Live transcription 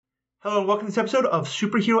Hello and welcome to this episode of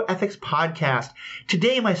Superhero Ethics Podcast.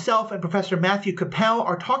 Today, myself and Professor Matthew Capel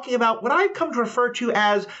are talking about what I've come to refer to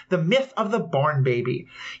as the myth of the barn baby.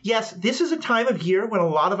 Yes, this is a time of year when a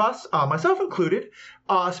lot of us, myself included,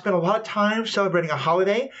 spend a lot of time celebrating a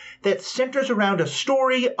holiday that centers around a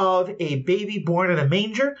story of a baby born in a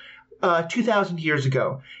manger 2,000 years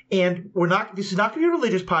ago. And this is not going to be a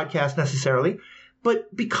religious podcast necessarily,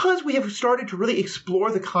 but because we have started to really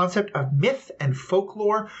explore the concept of myth and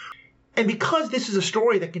folklore, and because this is a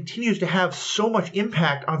story that continues to have so much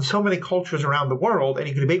impact on so many cultures around the world, and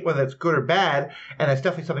you can debate whether that's good or bad, and that's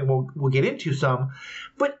definitely something we'll get into some,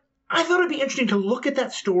 but I thought it'd be interesting to look at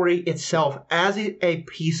that story itself as a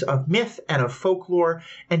piece of myth and of folklore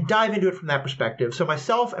and dive into it from that perspective. So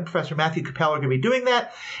myself and Professor Matthew Capel are going to be doing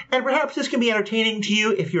that, and perhaps this can be entertaining to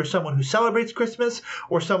you if you're someone who celebrates Christmas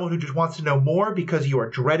or someone who just wants to know more because you are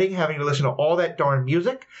dreading having to listen to all that darn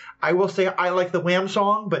music. I will say I like the Wham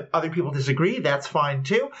song, but other people disagree. That's fine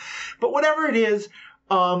too. But whatever it is,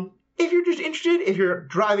 if you're just interested, if you're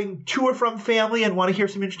driving to or from family and want to hear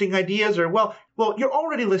some interesting ideas, or, well, you're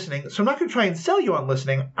already listening, so I'm not going to try and sell you on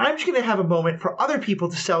listening. I'm just going to have a moment for other people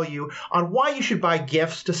to sell you on why you should buy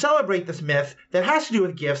gifts to celebrate this myth that has to do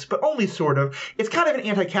with gifts, but only sort of. It's kind of an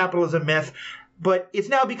anti-capitalism myth, but it's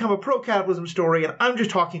now become a pro-capitalism story, and I'm just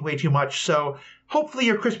talking way too much, so hopefully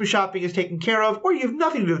your Christmas shopping is taken care of, or you have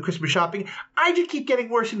nothing to do with Christmas shopping. I just keep getting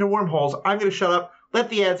worse into wormholes. I'm going to shut up, let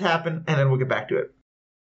the ads happen, and then we'll get back to it.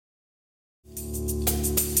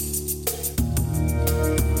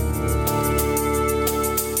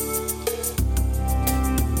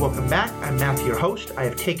 Welcome back. I'm Matthew, your host. I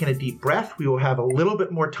have taken a deep breath. We will have a little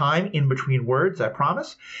bit more time in between words, I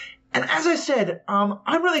promise. And as I said,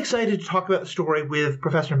 I'm really excited to talk about the story with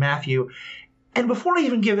Professor Matthew. And before I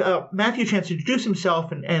even give Matthew a chance to introduce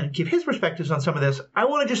himself and give his perspectives on some of this, I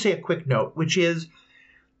want to just say a quick note, which is,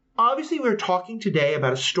 obviously we're talking today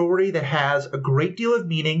about a story that has a great deal of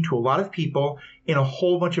meaning to a lot of people in a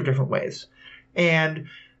whole bunch of different ways. And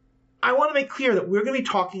I want to make clear that we're going to be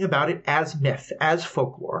talking about it as myth, as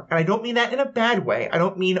folklore. And I don't mean that in a bad way. I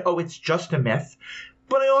don't mean, oh, it's just a myth.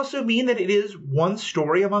 But I also mean that it is one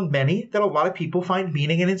story among many that a lot of people find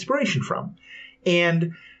meaning and inspiration from.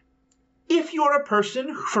 And if you're a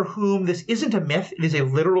person for whom this isn't a myth, it is a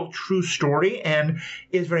literal true story, and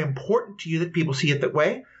it is very important to you that people see it that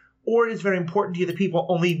way, or it is very important to you that people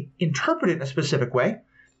only interpret it in a specific way,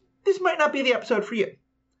 this might not be the episode for you.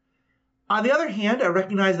 On the other hand, I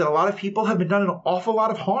recognize that a lot of people have been done an awful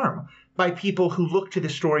lot of harm by people who look to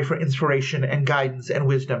this story for inspiration and guidance and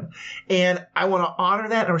wisdom. And I want to honor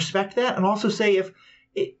that and respect that, and also say if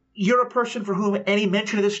you're a person for whom any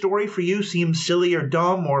mention of this story for you seems silly or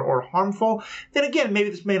dumb or harmful, then again, maybe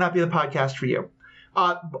this may not be the podcast for you.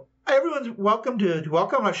 Everyone's welcome to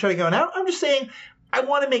welcome. I'm not shutting anyone out. I'm just saying I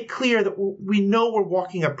want to make clear that we know we're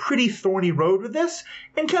walking a pretty thorny road with this,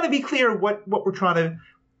 and kind of be clear what we're trying to.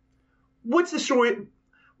 What's the story?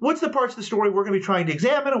 What's the parts of the story we're going to be trying to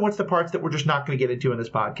examine, and what's the parts that we're just not going to get into in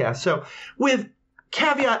this podcast? So, with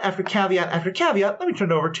caveat after caveat after caveat, let me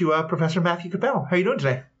turn it over to Professor Matthew Capel. How are you doing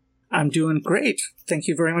today? I'm doing great. Thank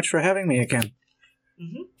you very much for having me again.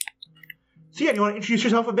 Mm-hmm. So, yeah, do you want to introduce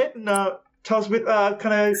yourself a bit and tell us a bit,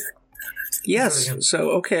 kind of? Yes.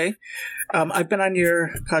 So, okay. I've been on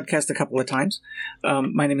your podcast a couple of times.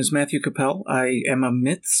 My name is Matthew Capel. I am a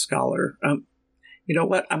myth scholar. You know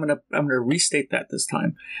what? I'm gonna restate that this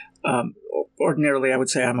time. Ordinarily, I would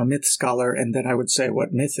say I'm a myth scholar, and then I would say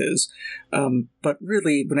what myth is. But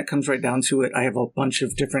really, when it comes right down to it, I have a bunch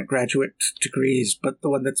of different graduate degrees, but the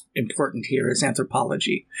one that's important here is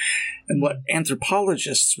anthropology. And what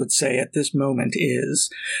anthropologists would say at this moment is,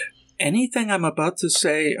 anything I'm about to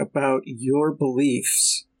say about your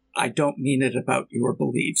beliefs, I don't mean it about your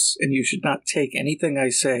beliefs, and you should not take anything I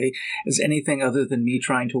say as anything other than me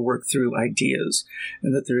trying to work through ideas,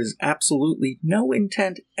 and that there is absolutely no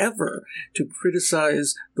intent ever to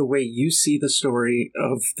criticize the way you see the story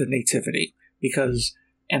of the Nativity, because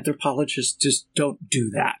anthropologists just don't do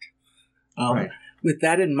that. Right. With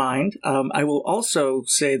that in mind, I will also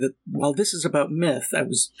say that while this is about myth,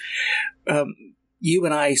 you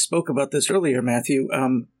and I spoke about this earlier, Matthew.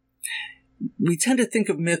 We tend to think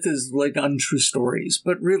of myth as like untrue stories,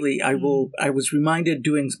 but really I was reminded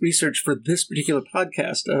doing research for this particular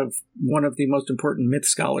podcast of one of the most important myth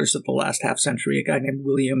scholars of the last half century, a guy named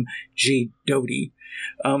William G. Doty,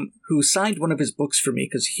 who signed one of his books for me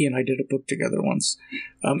because he and I did a book together once.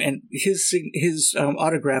 And his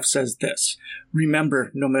autograph says this: "Remember,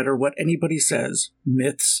 no matter what anybody says,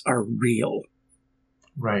 myths are real."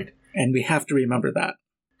 Right. And we have to remember that.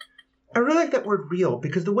 I really like that word real,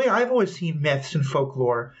 because the way I've always seen myths and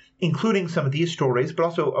folklore including some of these stories, but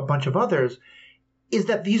also a bunch of others, is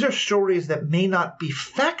that these are stories that may not be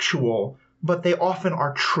factual, but they often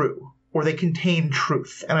are true, or they contain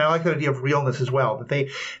truth. And I like that idea of realness as well, that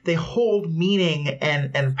they hold meaning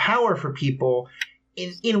and power for people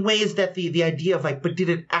in ways that the idea of like, but did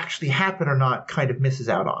it actually happen or not, kind of misses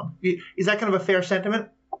out on. Is that kind of a fair sentiment?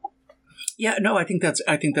 Yeah, no, I think that's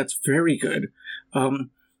very good.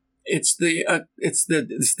 It's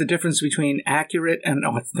the difference between accurate and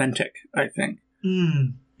authentic, I think.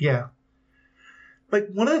 Yeah. Like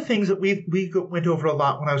one of the things that we went over a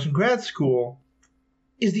lot when I was in grad school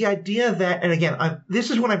is the idea that, and again,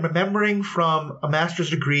 this is what I'm remembering from a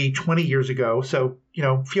master's degree 20 years ago. So,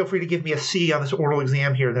 feel free to give me a C on this oral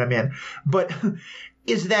exam here that I'm in. But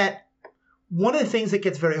is that one of the things that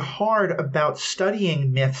gets very hard about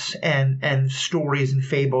studying myths and stories and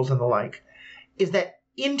fables and the like is that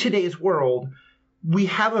in today's world, we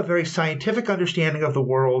have a very scientific understanding of the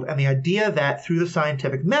world and the idea that through the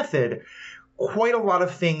scientific method, quite a lot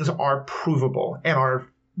of things are provable and are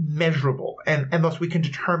measurable, and thus we can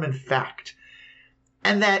determine fact.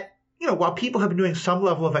 And that, while people have been doing some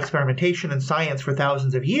level of experimentation in science for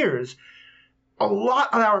thousands of years, a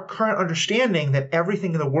lot of our current understanding that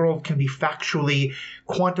everything in the world can be factually,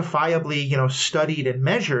 quantifiably, studied and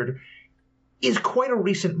measured is quite a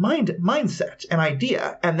recent mindset and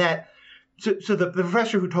idea. And that, so the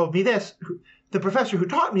professor who taught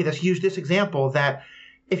me this used this example that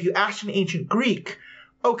if you asked an ancient Greek,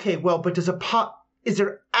 okay, well, but is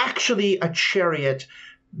there actually a chariot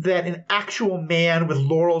that an actual man with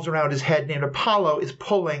laurels around his head named Apollo is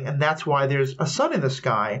pulling, and that's why there's a sun in the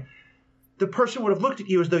sky? The person would have looked at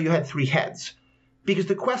you as though you had three heads. Because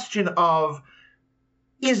the question of,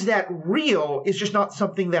 is that real, is just not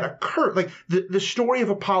something that occurred. Like the story of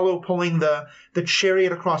Apollo pulling the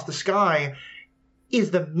chariot across the sky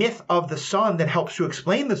is the myth of the sun that helps to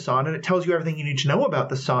explain the sun, and it tells you everything you need to know about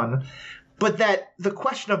the sun. But that the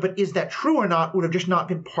question of, but is that true or not, would have just not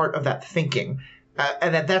been part of that thinking.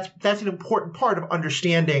 And that's an important part of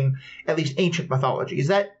understanding at least ancient mythology.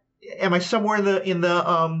 Am I somewhere in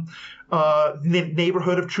the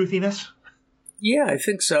neighborhood of truthiness? Yeah, I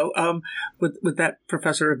think so. Would that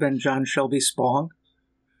professor have been John Shelby Spong?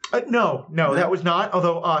 No, that was not.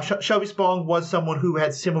 Although Shelby Spong was someone who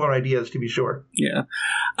had similar ideas, to be sure. Yeah,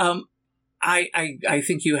 I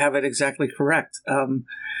think you have it exactly correct.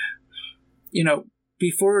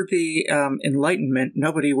 Before the Enlightenment,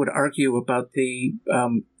 nobody would argue about the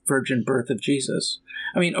virgin birth of Jesus.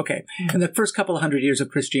 I mean, okay, in the first couple of hundred years of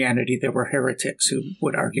Christianity, there were heretics who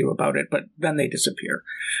would argue about it, but then they disappear.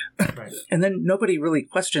 Right. And then nobody really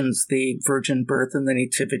questions the virgin birth and the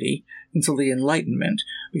nativity until the Enlightenment,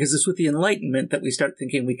 because it's with the Enlightenment that we start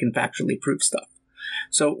thinking we can factually prove stuff.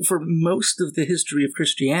 So for most of the history of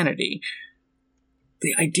Christianity,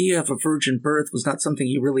 the idea of a virgin birth was not something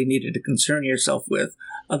you really needed to concern yourself with,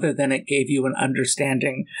 other than it gave you an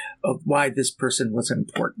understanding of why this person was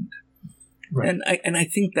important. Right. And I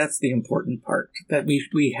think that's the important part that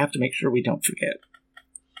we have to make sure we don't forget.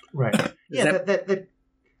 Right. Yeah. That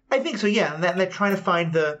I think so. Yeah. And that trying to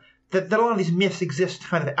find that a lot of these myths exist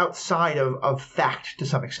kind of outside of fact to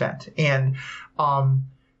some extent. And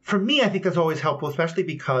for me, I think that's always helpful, especially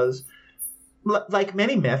because, like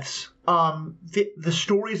many myths, the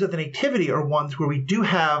stories of the Nativity are ones where we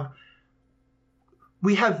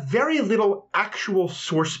have very little actual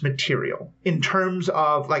source material in terms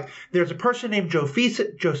of, like, there's a person named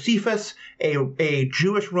Josephus, a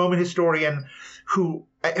Jewish Roman historian, who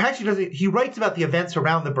actually he writes about the events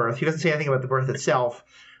around the birth. He doesn't say anything about the birth itself.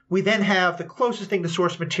 We then have the closest thing to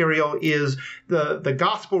source material is the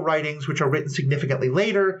gospel writings, which are written significantly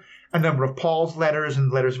later, a number of Paul's letters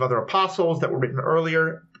and letters of other apostles that were written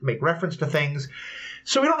earlier, make reference to things.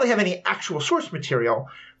 So we don't really have any actual source material.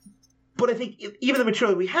 But I think even the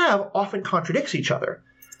material we have often contradicts each other.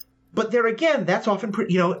 But there again, that's often,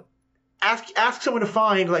 ask someone to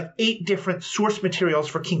find like 8 different source materials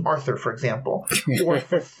for King Arthur, for example, or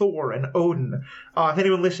for Thor and Odin. If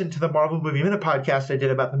anyone listened to the Marvel Movie Minute podcast I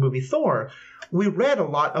did about the movie Thor, we read a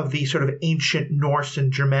lot of the sort of ancient Norse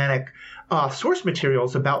and Germanic source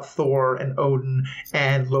materials about Thor and Odin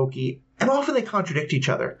and Loki, and often they contradict each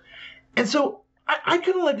other. And so I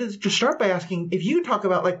kind of like to just start by asking if you could talk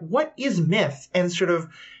about, like, what is myth and sort of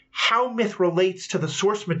how myth relates to the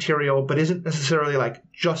source material, but isn't necessarily like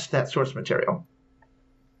just that source material.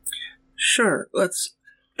 Sure. Let's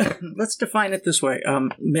define it this way.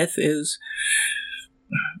 Myth is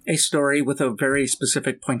a story with a very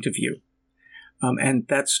specific point of view. And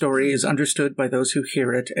that story is understood by those who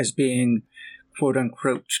hear it as being, quote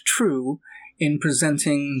unquote, true in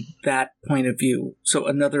presenting that point of view. So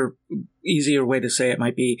another easier way to say it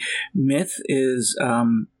might be myth is a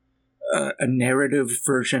narrative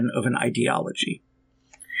version of an ideology.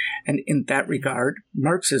 And in that regard,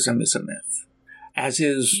 Marxism is a myth, as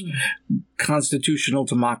is constitutional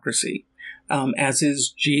democracy, as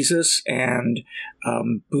is Jesus and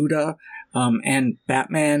Buddha and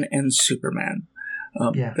Batman and Superman.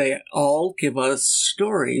 They all give us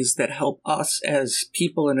stories that help us as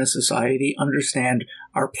people in a society understand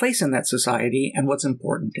our place in that society and what's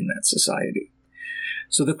important in that society.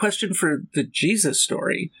 So the question for the Jesus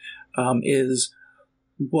story is,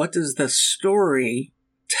 what does the story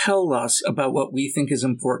tell us about what we think is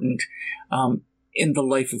important in the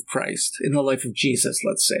life of Christ, in the life of Jesus,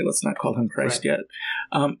 let's say. Let's not call him Christ yet.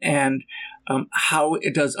 And how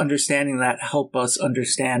does understanding that help us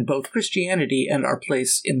understand both Christianity and our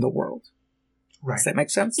place in the world? Right. Does that make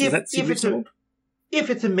sense? Does that seem reasonable? If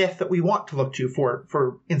it's a myth that we want to look to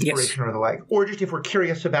for inspiration or the like, or just if we're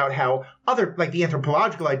curious about how other, like the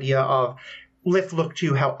anthropological idea of let's look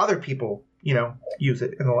to how other people, use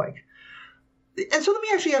it and the like. And so let me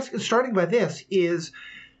actually ask, starting by this, is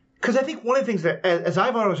because I think one of the things that, as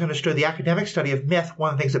I've always understood the academic study of myth,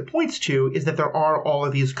 one of the things it points to is that there are all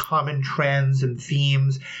of these common trends and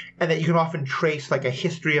themes, and that you can often trace like a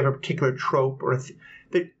history of a particular trope, or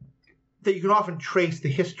that you can often trace the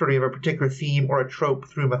history of a particular theme or a trope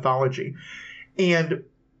through mythology. And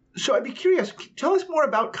so I'd be curious, tell us more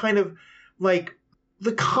about kind of like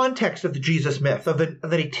the context of the Jesus myth, of the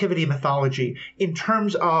nativity mythology, in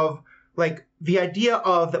terms of like the idea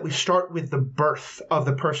of that we start with the birth of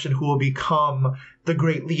the person who will become the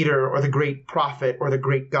great leader or the great prophet or the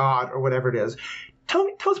great God or whatever it is. Tell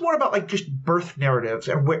us more about like just birth narratives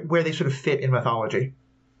and where they sort of fit in mythology.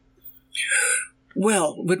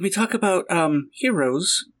 Well, when we talk about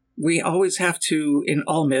heroes, we always have to, in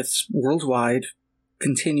all myths worldwide,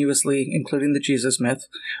 continuously, including the Jesus myth,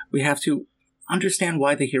 we have to understand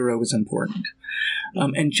why the hero is important.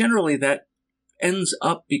 And generally that ends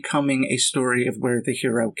up becoming a story of where the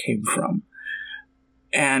hero came from.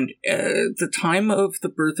 And at the time of the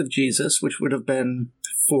birth of Jesus, which would have been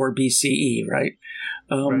 4 BCE, right?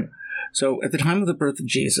 Right. So at the time of the birth of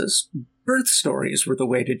Jesus, birth stories were the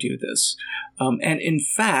way to do this. And in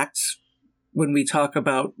fact, when we talk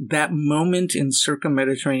about that moment in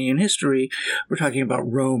circum-Mediterranean history, we're talking about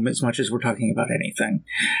Rome as much as we're talking about anything.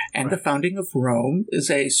 And the founding of Rome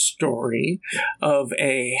is a story of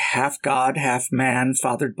a half-god, half-man,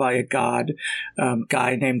 fathered by a god,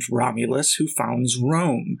 guy named Romulus, who founds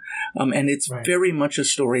Rome. And it's very much a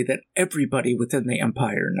story that everybody within the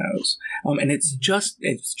empire knows. And it's just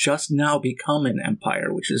now become an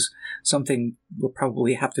empire, which is something we'll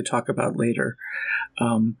probably have to talk about later.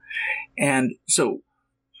 And so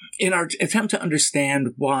in our attempt to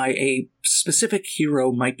understand why a specific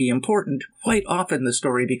hero might be important, quite often the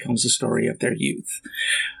story becomes a story of their youth.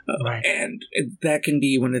 And that can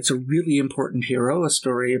be, when it's a really important hero, a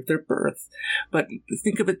story of their birth. But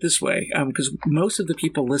think of it this way, because most of the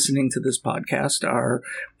people listening to this podcast are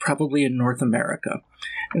probably in North America.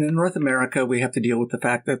 And in North America, we have to deal with the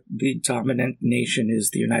fact that the dominant nation is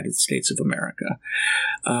the United States of America.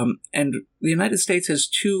 And the United States has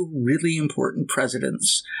 2 really important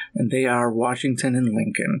presidents, and they are Washington and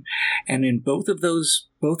Lincoln. And in both of those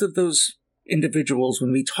individuals,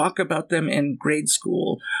 when we talk about them in grade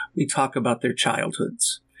school, we talk about their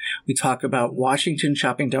childhoods. We talk about Washington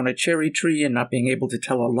chopping down a cherry tree and not being able to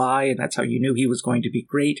tell a lie, and that's how you knew he was going to be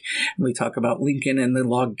great. And we talk about Lincoln and the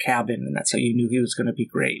log cabin, and that's how you knew he was going to be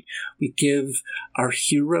great. We give our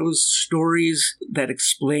heroes stories that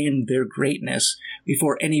explain their greatness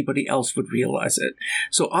before anybody else would realize it.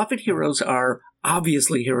 So often heroes are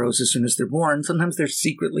obviously heroes as soon as they're born. Sometimes they're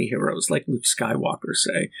secretly heroes, like Luke Skywalker,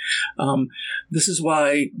 say. This is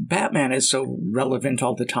why Batman is so relevant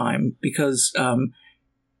all the time, because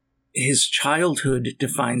his childhood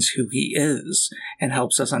defines who he is and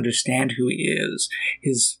helps us understand who he is.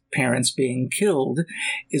 His parents being killed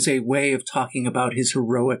is a way of talking about his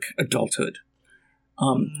heroic adulthood.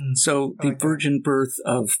 So the virgin birth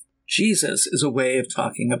of Jesus is a way of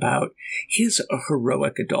talking about his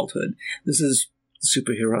heroic adulthood. This is the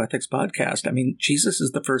Superhero Ethics Podcast. I mean, Jesus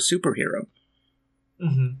is the first superhero.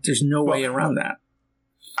 There's no way around that.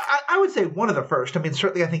 I would say one of the first. I mean,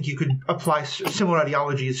 certainly I think you could apply similar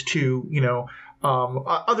ideologies to,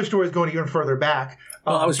 other stories going even further back.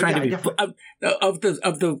 Well, I was trying to be of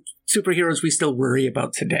the superheroes we still worry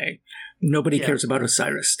about today. Nobody cares about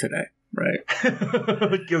Osiris today, right?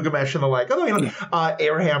 Gilgamesh and the like. Although,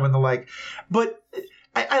 Abraham and the like. But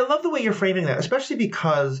I love the way you're framing that, especially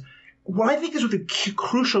because what I think is really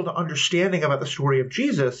crucial to understanding about the story of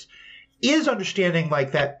Jesus is understanding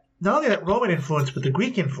like that, not only that Roman influence, but the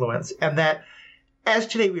Greek influence. And that as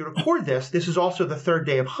today we record this is also the third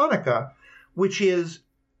day of Hanukkah, which is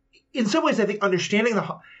in some ways, I think, understanding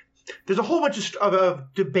there's a whole bunch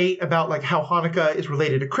of debate about like how Hanukkah is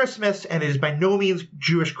related to Christmas, and it is by no means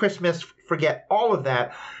Jewish Christmas. Forget all of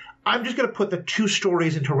that. I'm just going to put the two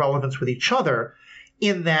stories into relevance with each other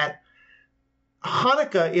in that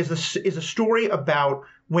Hanukkah is a story about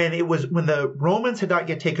when the Romans had not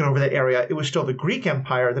yet taken over that area. It was still the Greek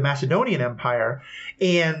Empire, the Macedonian Empire,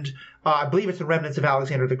 and I believe it's the remnants of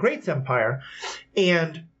Alexander the Great's empire.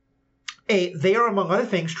 And they are, among other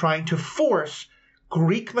things, trying to force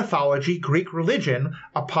Greek mythology, Greek religion,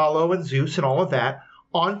 Apollo and Zeus and all of that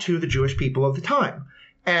onto the Jewish people of the time.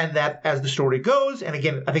 And that, as the story goes, and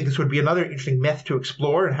again, I think this would be another interesting myth to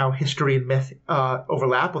explore and how history and myth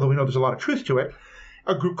overlap, although we know there's a lot of truth to it.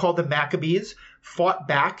 A group called the Maccabees fought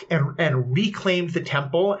back and reclaimed the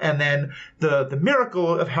temple, and then the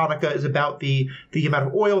miracle of Hanukkah is about the amount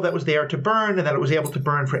of oil that was there to burn, and that it was able to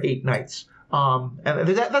burn for 8 nights. And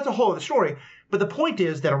that's a whole other story. But the point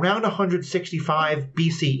is that around 165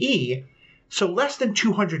 BCE, so less than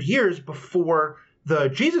 200 years before the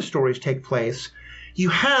Jesus stories take place, you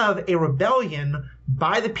have a rebellion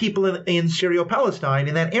by the people in Syrio-Palestine,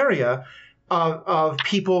 in that area, of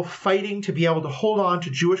people fighting to be able to hold on to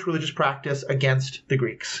Jewish religious practice against the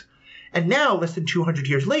Greeks. And now, less than 200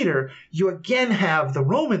 years later, you again have the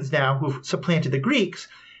Romans now who've supplanted the Greeks,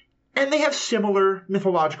 and they have similar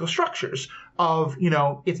mythological structures of,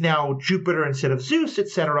 it's now Jupiter instead of Zeus,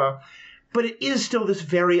 etc. But it is still this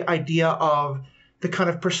very idea of the kind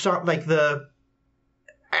of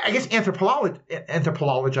I guess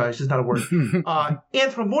anthropologized is not a word,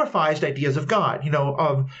 anthropomorphized ideas of God,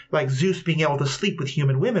 of like Zeus being able to sleep with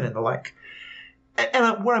human women and the like.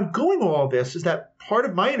 And where I'm going with all this is that part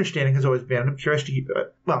of my understanding has always been, I'm curious to,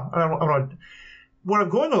 where I'm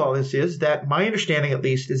going with all this is that my understanding, at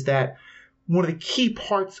least, is that one of the key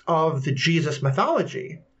parts of the Jesus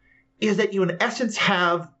mythology is that you, in essence,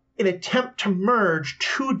 have an attempt to merge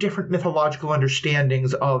two different mythological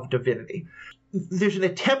understandings of divinity. There's an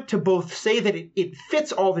attempt to both say that it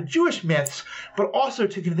fits all the Jewish myths, but also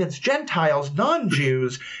to convince Gentiles,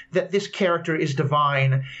 non-Jews, that this character is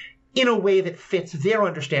divine in a way that fits their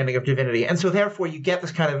understanding of divinity. And so therefore you get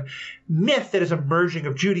this kind of myth that is a merging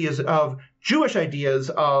of Judaism, of Jewish ideas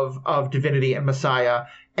of divinity and Messiah,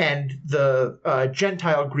 and the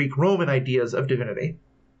Gentile Greek Roman ideas of divinity.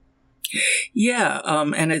 Yeah,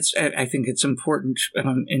 and I think it's important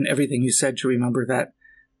in everything you said to remember that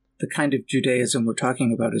the kind of Judaism we're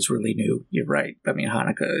talking about is really new. You're right. I mean,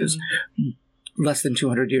 Hanukkah is less than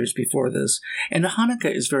 200 years before this. And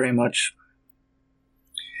Hanukkah is very much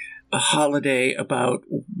a holiday about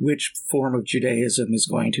which form of Judaism is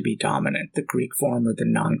going to be dominant, the Greek form or the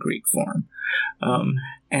non-Greek form.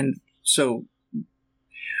 And so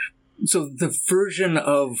the version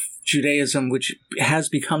of Judaism which has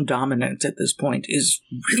become dominant at this point is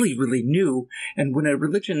really, really new. And when a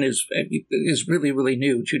religion is really, really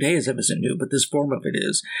new, Judaism isn't new, but this form of it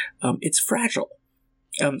is, it's fragile.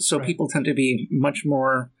 So right. People tend to be much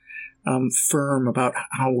more firm about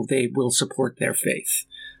how they will support their faith.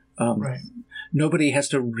 Right. Nobody has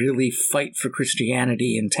to really fight for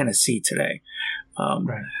Christianity in Tennessee today,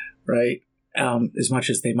 right? As much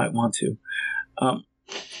as they might want to.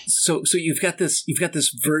 So you've got this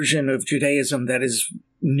version of Judaism that is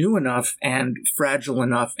new enough and fragile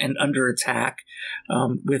enough and under attack,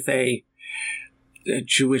 with a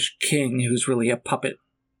Jewish king who's really a puppet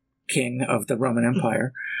king of the Roman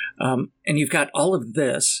Empire, and you've got all of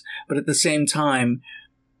this, but at the same time,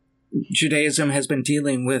 Judaism has been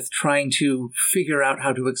dealing with trying to figure out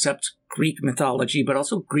how to accept Greek mythology, but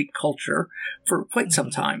also Greek culture for quite some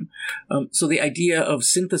time. So the idea of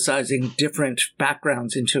synthesizing different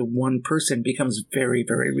backgrounds into one person becomes very,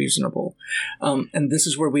 very reasonable. And this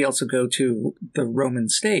is where we also go to the Roman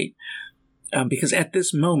state, because at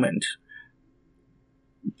this moment,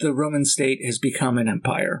 the Roman state has become an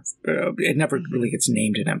empire. It never really gets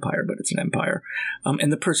named an empire, but it's an empire. And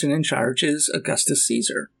the person in charge is Augustus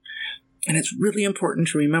Caesar. And it's really important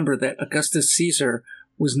to remember that Augustus Caesar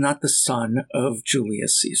was not the son of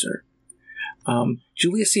Julius Caesar.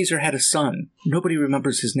 Julius Caesar had a son. Nobody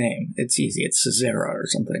remembers his name. It's easy. It's Caesara or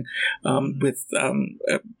something,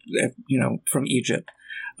 from Egypt.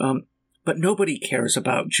 But nobody cares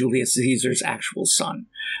about Julius Caesar's actual son.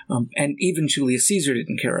 And even Julius Caesar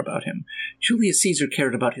didn't care about him. Julius Caesar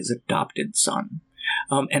cared about his adopted son.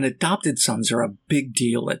 And adopted sons are a big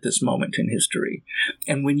deal at this moment in history.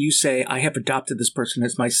 And when you say, I have adopted this person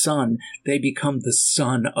as my son, they become the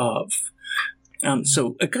son of.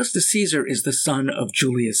 So Augustus Caesar is the son of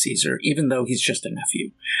Julius Caesar, even though he's just a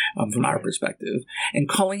nephew from our perspective. And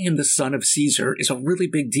calling him the son of Caesar is a really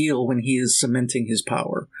big deal when he is cementing his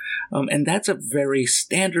power. And that's a very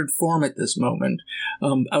standard form at this moment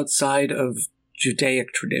outside of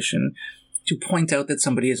Judaic tradition to point out that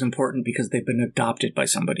somebody is important because they've been adopted by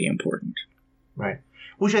somebody important. Right.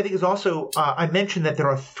 Which I think is also, I mentioned that there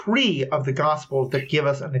are 3 of the Gospels that give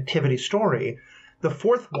us a nativity story. The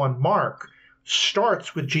 4th one, Mark,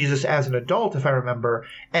 starts with Jesus as an adult, if I remember,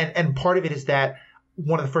 and part of it is that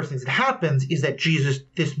one of the first things that happens is that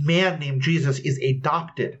this man named Jesus, is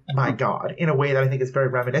adopted by God in a way that I think is very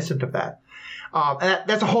reminiscent of that. And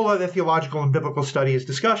that's a whole other theological and biblical studies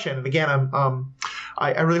discussion. And again,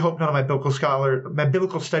 I really hope none of my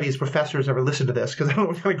biblical studies professors ever listen to this, because I don't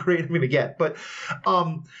know what kind of grade I'm going to get. But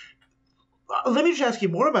let me just ask you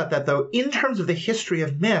more about that, though. In terms of the history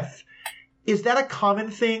of myth, is that a common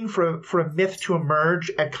thing for a myth to emerge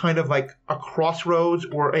at kind of like a crossroads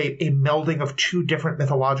or a melding of 2 different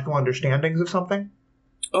mythological understandings of something?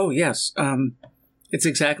 Oh, yes. It's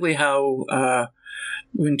exactly how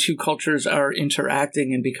when 2 cultures are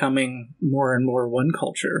interacting and becoming more and more one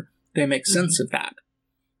culture, they make sense of that.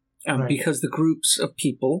 Right. Because the groups of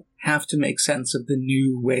people have to make sense of the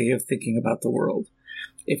new way of thinking about the world.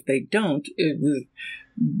 If they don't,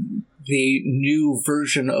 the new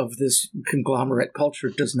version of this conglomerate culture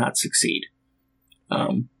does not succeed.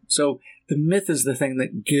 So the myth is the thing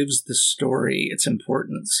that gives the story its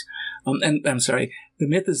importance. The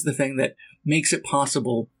myth is the thing that makes it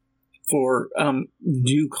possible for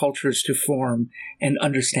new cultures to form and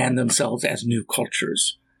understand themselves as new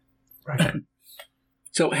cultures. Right.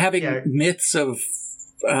 So having myths of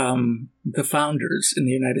the founders in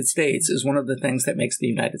the United States is one of the things that makes the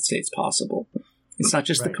United States possible. It's not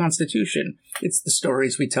just the Constitution. It's the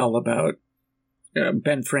stories we tell about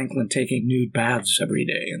Ben Franklin taking nude baths every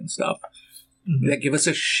day and stuff that give us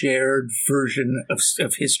a shared version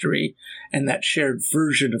of history. And that shared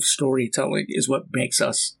version of storytelling is what makes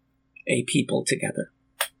us a people together.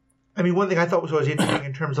 I mean, one thing I thought was always interesting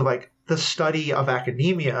in terms of like the study of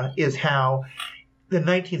academia is how the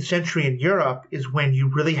 19th century in Europe is when you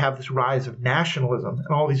really have this rise of nationalism and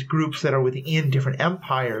all these groups that are within different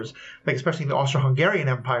empires, like especially in the Austro-Hungarian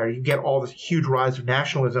Empire, you get all this huge rise of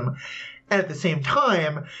nationalism. And at the same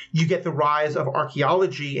time, you get the rise of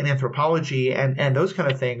archaeology and anthropology and those kind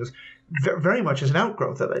of things very much as an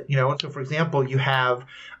outgrowth of it. You know, so for example, you have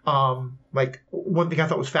like one thing I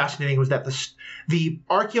thought was fascinating was that the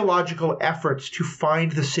archaeological efforts to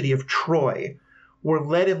find the city of Troy were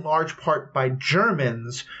led in large part by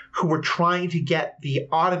Germans who were trying to get the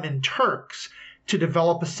Ottoman Turks to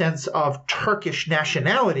develop a sense of Turkish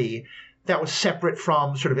nationality that was separate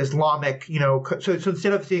from sort of Islamic, you know, so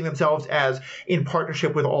instead of seeing themselves as in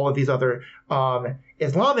partnership with all of these other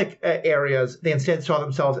Islamic areas, they instead saw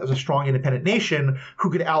themselves as a strong independent nation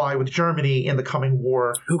who could ally with Germany in the coming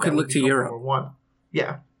war. Who could look to Europe. War I.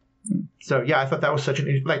 Yeah. So yeah, I thought that was such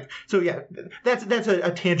an that's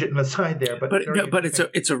a tangent and a side there, but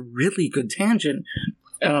it's a really good tangent.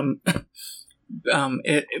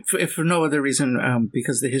 If for no other reason,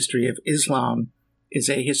 because the history of Islam is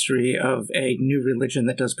a history of a new religion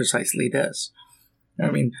that does precisely this.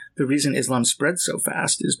 I mean, the reason Islam spread so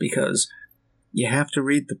fast is because you have to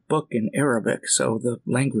read the book in Arabic, so the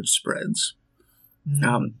language spreads.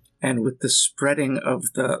 And with the spreading of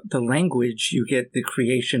the language, you get the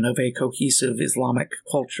creation of a cohesive Islamic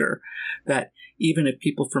culture that even if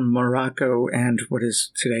people from Morocco and what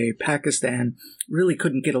is today Pakistan really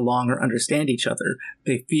couldn't get along or understand each other,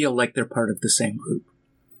 they feel like they're part of the same group.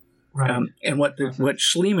 Right. And what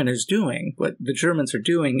Schliemann is doing, what the Germans are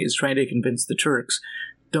doing, is trying to convince the Turks,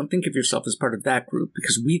 don't think of yourself as part of that group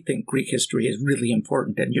because we think Greek history is really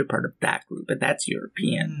important and you're part of that group and that's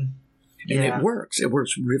European. And it works. It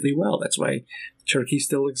works really well. That's why Turkey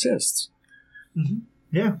still exists. Mm-hmm.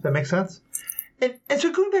 Yeah, that makes sense. And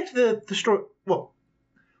so going back to the story, well,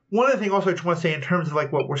 one other thing also I just want to say in terms of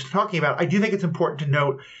like what we're talking about, I do think it's important to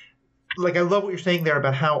note, like I love what you're saying there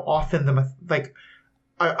about how often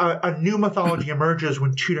a new mythology emerges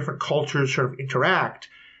when 2 different cultures sort of interact.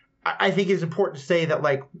 I think it's important to say that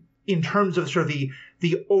like in terms of sort of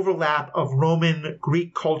the overlap of Roman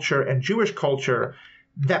Greek culture and Jewish culture,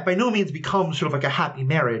 that by no means becomes sort of like a happy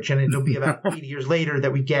marriage. And it'll be about 80 years later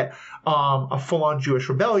that we get a full-on Jewish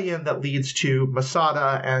rebellion that leads to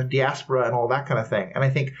Masada and diaspora and all that kind of thing. And I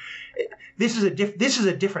think this is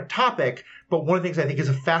a different topic, but one of the things I think is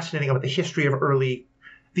fascinating about the history of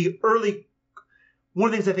the early one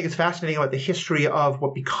of the things I think is fascinating about the history of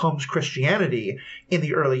what becomes Christianity in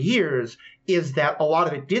the early years is that a lot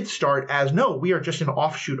of it did start as, no, we are just an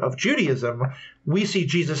offshoot of Judaism. We see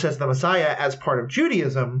Jesus as the Messiah as part of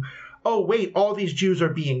Judaism. Oh, wait, all these Jews are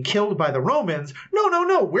being killed by the Romans.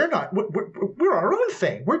 No, we're not. We're our own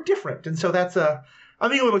thing. We're different. And so that's I'm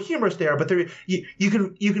being a little humorous there, but you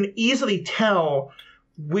can easily tell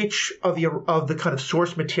which of the kind of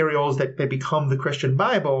source materials that become the Christian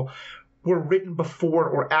Bible were written before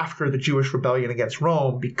or after the Jewish rebellion against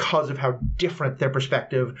Rome because of how different their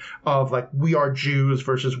perspective of, like, we are Jews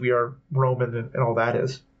versus we are Roman and all that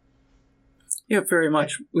is. Yeah, very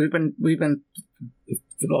much. We've been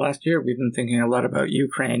for the last year, we've been thinking a lot about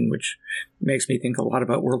Ukraine, which makes me think a lot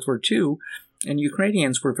about World War II. And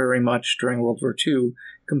Ukrainians were very much, during World War II,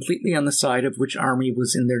 completely on the side of which army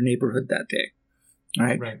was in their neighborhood that day.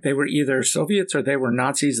 Right? They were either Soviets or they were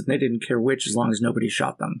Nazis, and they didn't care which as long as nobody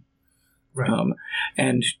shot them. Right.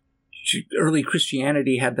 And early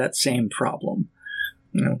Christianity had that same problem.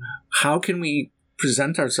 How can we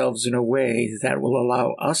present ourselves in a way that will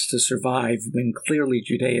allow us to survive when clearly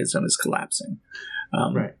Judaism is collapsing?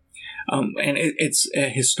 And it's a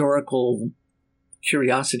historical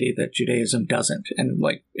curiosity that Judaism doesn't, and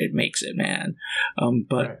like it makes it, man.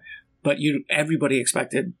 But everybody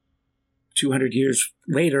expected 200 years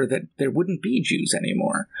later that there wouldn't be Jews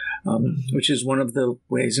anymore, which is one of the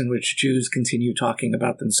ways in which Jews continue talking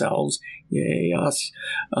about themselves, yay us,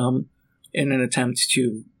 in an attempt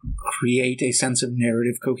to create a sense of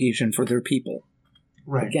narrative cohesion for their people.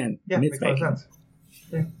 Right. Again, myth making. Sense.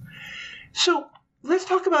 Yeah. So let's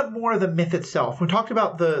talk about more of the myth itself. We talked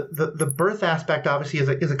about the birth aspect, obviously,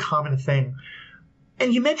 is a common thing.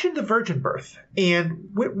 And you mentioned the virgin birth. And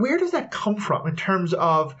where does that come from in terms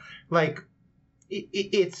of, like,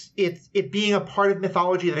 it being a part of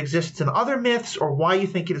mythology that exists in other myths, or why you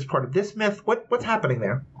think it is part of this myth? What's happening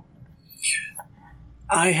there?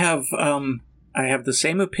 I have the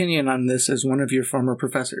same opinion on this as one of your former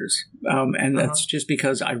professors, and that's just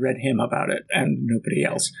because I read him about it and nobody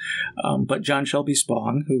else. But John Shelby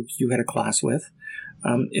Spong, who you had a class with,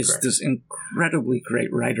 is this incredibly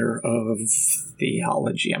great writer of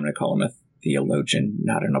theology. I'm going to call him a theologian,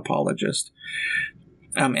 not an apologist.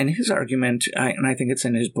 And his argument, and I think it's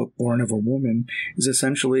in his book, Born of a Woman, is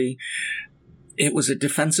essentially it was a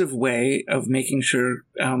defensive way of making sure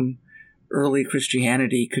early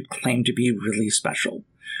Christianity could claim to be really special.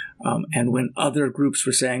 And when other groups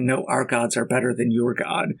were saying, no, our gods are better than your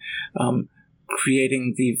God,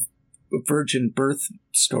 creating the virgin birth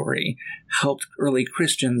story helped early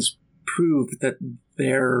Christians prove that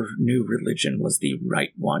their new religion was the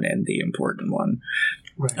right one and the important one.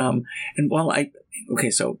 Right. And while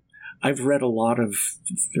so I've read a lot of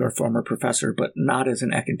your former professor, but not as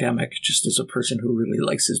an academic, just as a person who really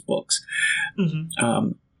likes his books. Mm-hmm.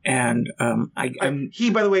 He,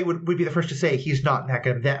 by the way, would be the first to say he's not an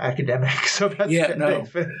academic. So that's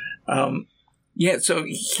so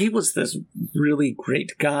he was this really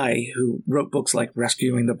great guy who wrote books like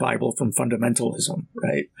Rescuing the Bible from Fundamentalism,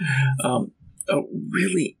 right? Mm-hmm. A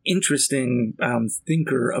really interesting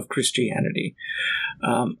thinker of Christianity,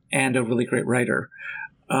 and a really great writer.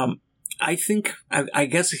 I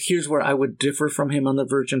guess here's where I would differ from him on the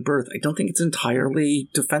virgin birth. I don't think it's entirely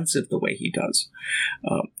defensive the way he does.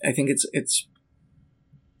 I think it's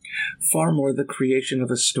far more the creation of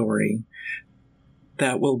a story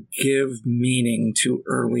that will give meaning to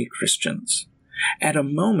early Christians at a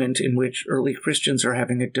moment in which early Christians are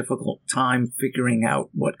having a difficult time figuring out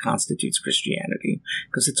what constitutes Christianity,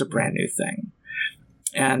 because it's a brand new thing.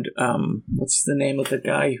 And what's the name of the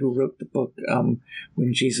guy who wrote the book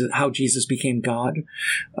How Jesus Became God?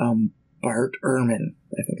 Bart Ehrman,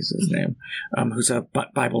 I think is his name, who's a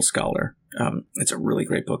Bible scholar. It's a really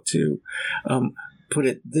great book too. Put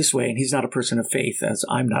it this way, and he's not a person of faith, as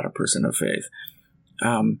I'm not a person of faith.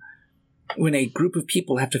 When a group of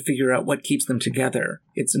people have to figure out what keeps them together,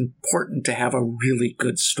 it's important to have a really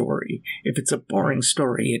good story. If it's a boring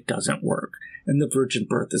story, it doesn't work. And the virgin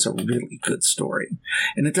birth is a really good story.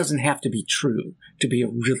 And it doesn't have to be true to be a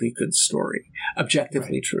really good story,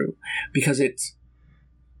 objectively true, because it's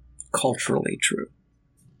culturally true.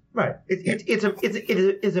 Right. It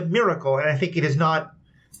is a miracle, and I think it is not,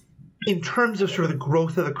 in terms of sort of the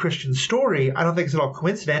growth of the Christian story, I don't think it's at all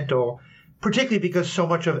coincidental, particularly because so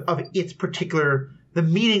much of its particular, the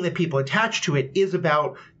meaning that people attach to it is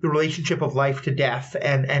about the relationship of life to death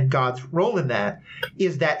and God's role in that,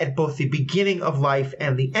 is that at both the beginning of life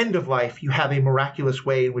and the end of life, you have a miraculous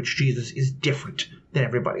way in which Jesus is different than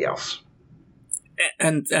everybody else.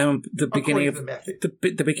 And the beginning of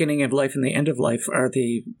the beginning of life and the end of life are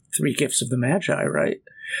the three gifts of the Magi, right?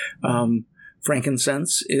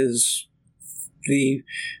 Frankincense is the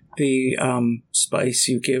spice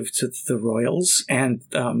you give to the royals, and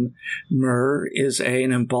myrrh is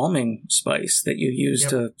an embalming spice that you use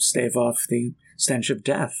to stave off the stench of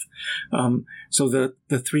death. So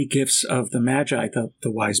the three gifts of the Magi,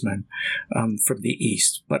 the wise men from the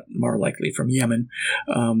east, but more likely from Yemen,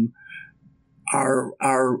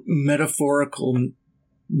 are metaphorical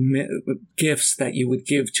gifts that you would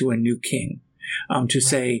give to a new king, to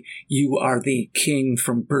say you are the king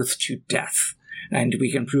from birth to death. And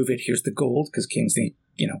we can prove it. Here's the gold, because kings need,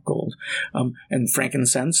 gold. And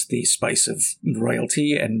frankincense, the spice of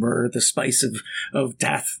royalty, and myrrh, the spice of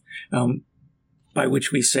death, by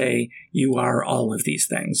which we say you are all of these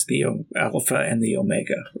things, the Alpha and the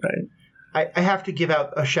Omega, right? I have to give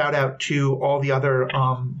out a shout out to all the other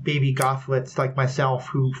baby gothlets like myself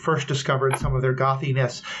who first discovered some of their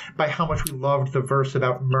gothiness by how much we loved the verse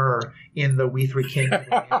about myrrh in the We Three Kings of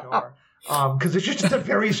Manger. Because it's just a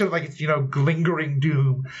very sort of like, it's, lingering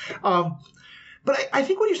doom. But I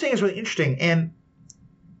think what you're saying is really interesting. And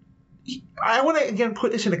I want to, again,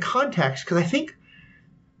 put this into context, because I think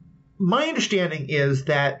my understanding is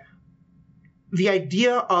that the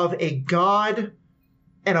idea of a god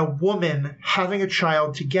and a woman having a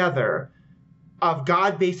child together, of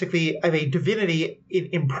God basically, of a divinity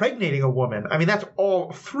impregnating a woman, I mean, that's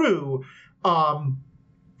all through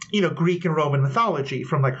Greek and Roman mythology,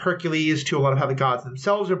 from like Hercules to a lot of how the gods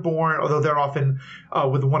themselves are born, although they're often,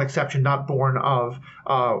 with one exception, not born of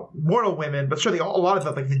mortal women, but certainly a lot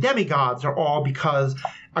of the demigods are all because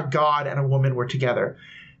a god and a woman were together.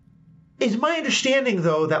 It's my understanding,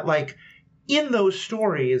 though, that in those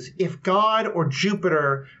stories, if God or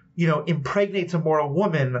Jupiter, impregnates a mortal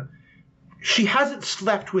woman, she hasn't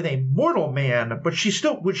slept with a mortal man, but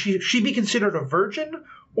would she be considered a virgin?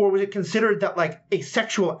 Or was it considered that a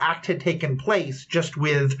sexual act had taken place just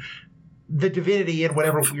with the divinity in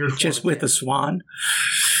whatever weird form? Just with a swan?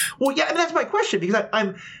 Well, yeah, and that's my question, because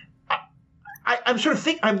I'm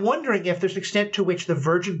wondering if there's an extent to which the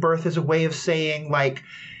virgin birth is a way of saying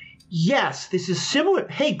yes, this is similar.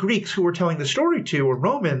 Hey, Greeks who we're telling the story to, or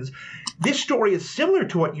Romans, this story is similar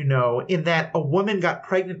to what you know, in that a woman got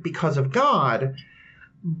pregnant because of God.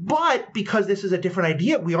 But because this is a different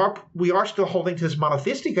idea, we are still holding to this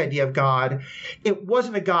monotheistic idea of God. It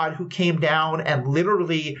wasn't a God who came down and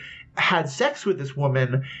literally had sex with this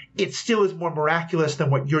woman. It still is more miraculous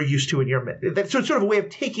than what you're used to in your myth. That's sort of a way of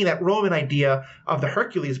taking that Roman idea of the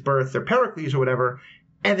Hercules birth, or Pericles or whatever,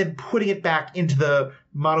 and then putting it back into the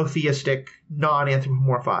monotheistic,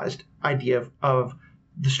 non-anthropomorphized idea of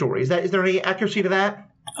the story. Is there any accuracy to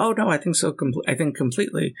that? Oh no, I think so. I think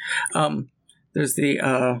completely. There's the,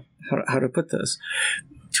 how to put this,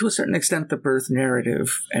 to a certain extent, the birth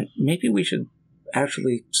narrative, and maybe we should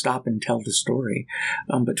actually stop and tell the story,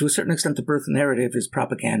 but to a certain extent, the birth narrative is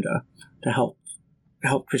propaganda to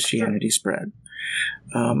help Christianity spread.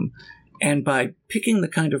 And by picking the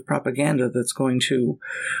kind of propaganda that's going to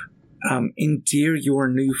endear your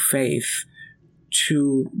new faith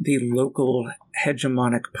to the local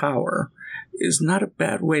hegemonic power is not a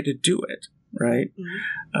bad way to do it, right?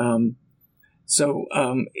 Mm-hmm.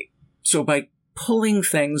 So by pulling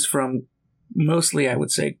things from mostly, I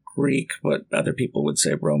would say, Greek, but other people would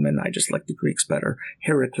say Roman. I just like the Greeks better.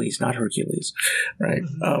 Heracles, not Hercules, right?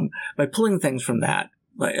 Mm-hmm. By pulling things from that,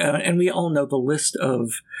 and we all know the list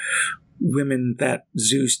of women that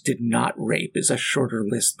Zeus did not rape is a shorter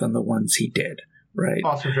list than the ones he did, right?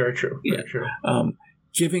 Also very true. Very true.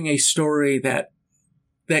 Giving a story that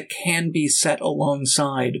can be set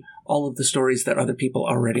alongside all of the stories that other people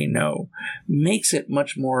already know makes it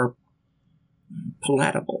much more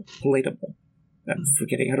palatable. I'm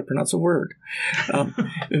forgetting how to pronounce a word.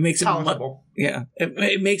 It makes it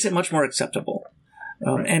it makes it much more acceptable,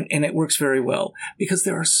 and it works very well because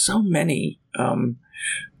there are so many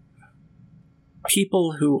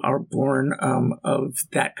people who are born of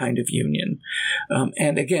that kind of union.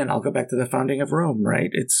 And again, I'll go back to the founding of Rome, right?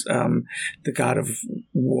 It's the god of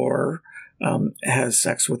war has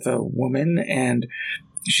sex with a woman, and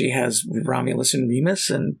she has Romulus and Remus,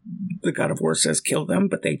 and the god of war says kill them,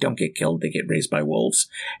 but they don't get killed. They get raised by wolves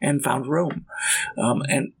and found Rome.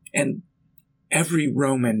 And every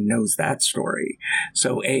Roman knows that story.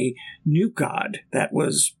 So a new god that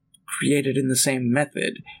was created in the same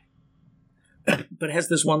method, but has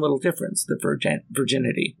this one little difference, the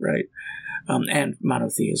virginity, right? And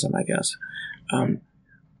monotheism, I guess,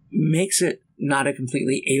 makes it not a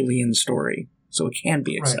completely alien story, so it can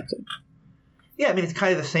be accepted. Right. Yeah, I mean, it's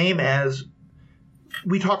kind of the same as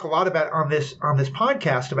we talk a lot about on this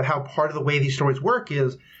podcast about how part of the way these stories work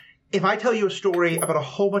is if I tell you a story about a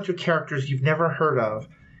whole bunch of characters you've never heard of,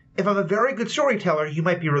 if I'm a very good storyteller, you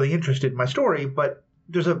might be really interested in my story, but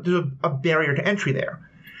there's a barrier to entry there.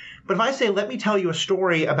 But if I say, let me tell you a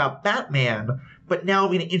story about Batman, but now I'm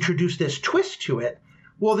going to introduce this twist to it,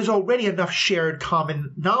 well, there's already enough shared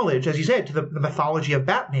common knowledge, as you said, to the mythology of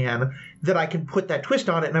Batman that I can put that twist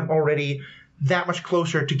on it, and I'm already that much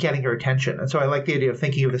closer to getting your attention. And so I like the idea of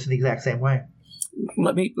thinking of this in the exact same way.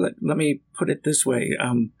 Let me put it this way.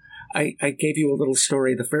 I gave you a little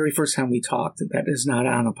story the very first time we talked that is not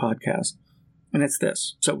on a podcast, and it's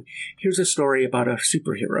this. So here's a story about a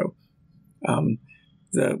superhero.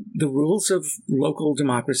 The rules of local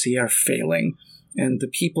democracy are failing, and the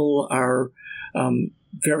people are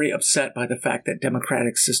very upset by the fact that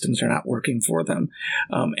democratic systems are not working for them.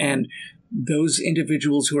 And those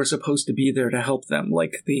individuals who are supposed to be there to help them,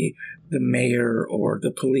 like the mayor or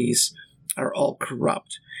the police, are all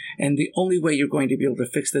corrupt. And the only way you're going to be able to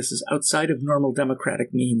fix this is outside of normal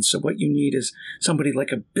democratic means. So what you need is somebody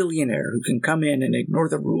like a billionaire who can come in and ignore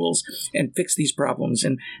the rules and fix these problems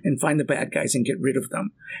and find the bad guys and get rid of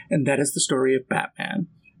them. And that is the story of Batman.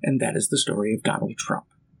 And that is the story of Donald Trump.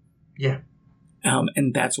 Yeah.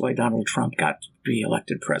 And that's why Donald Trump got to be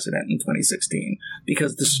elected president in 2016,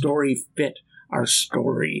 because the story fit our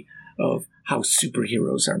story of how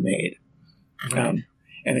superheroes are made. Right.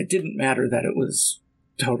 And it didn't matter that it was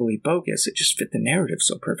totally bogus. It just fit the narrative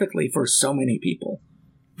so perfectly for so many people.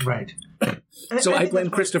 Right. So I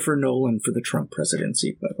blame Christopher Nolan for the Trump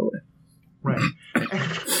presidency, by the way. Right.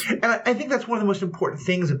 And I think that's one of the most important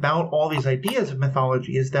things about all these ideas of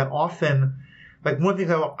mythology is that often, like one thing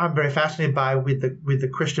that I'm very fascinated by with the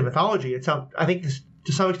Christian mythology, I think this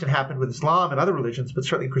to some extent happened with Islam and other religions, but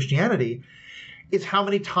certainly Christianity, is how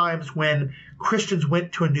many times when Christians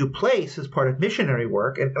went to a new place as part of missionary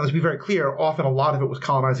work, and let's be very clear, often a lot of it was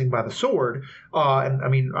colonizing by the sword, and I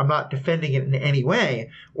mean, I'm not defending it in any way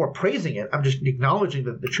or praising it, I'm just acknowledging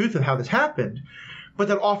the truth of how this happened, but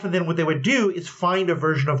that often then what they would do is find a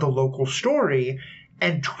version of the local story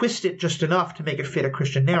and twist it just enough to make it fit a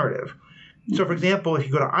Christian narrative. So, for example, if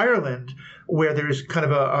you go to Ireland, where there's kind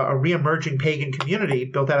of a re-emerging pagan community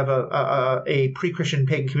built out of a pre-Christian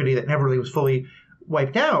pagan community that never really was fully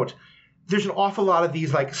wiped out, there's an awful lot of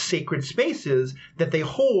these like sacred spaces that they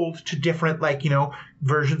hold to different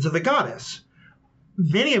versions of the goddess.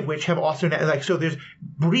 Many of which have also so there's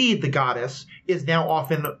Breed, the goddess, is now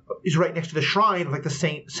often is right next to the shrine of like the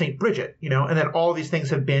Saint Bridget, and then all these things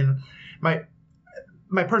have been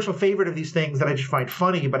my personal favorite of these things that I just find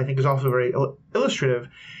funny, but I think is also very illustrative,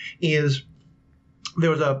 is there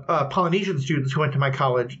was a Polynesian students who went to my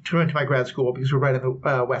grad school because we're right on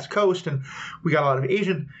the West Coast, and we got a lot of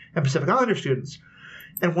Asian and Pacific Islander students.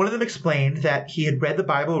 And one of them explained that he had read the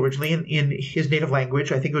Bible originally in his native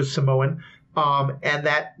language, I think it was Samoan, and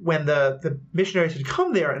that when the missionaries had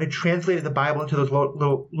come there and had translated the Bible into those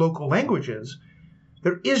local languages,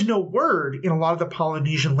 there is no word in a lot of the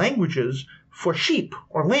Polynesian languages for sheep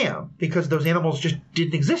or lamb because those animals just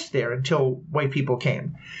didn't exist there until white people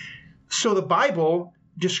came. So the Bible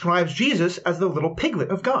describes Jesus as the little piglet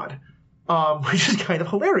of God, which is kind of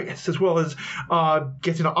hilarious, as well as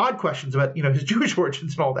gets into odd questions about his Jewish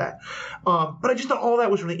origins and all that. But I just thought all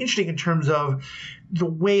that was really interesting in terms of the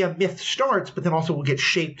way a myth starts, but then also will get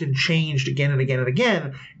shaped and changed again and again and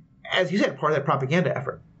again, as you said, part of that propaganda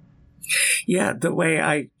effort. Yeah, the way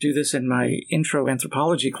I do this in my intro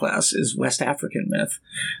anthropology class is West African myth.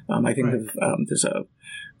 I think there's a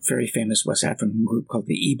very famous West African group called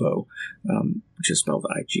the Igbo, which is spelled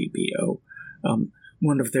Igbo.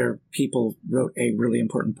 One of their people wrote a really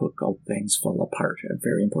important book called Things Fall Apart, a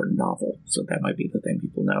very important novel. So that might be the thing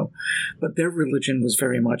people know. But their religion was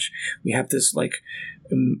very much, we have this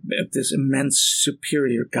this immense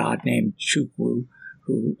superior god named Chukwu,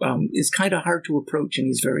 who is kind of hard to approach, and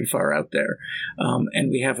he's very far out there. And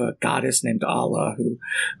we have a goddess named Allah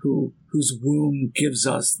whose womb gives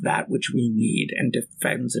us that which we need and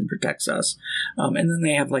defends and protects us. And then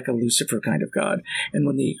they have like a Lucifer kind of god. And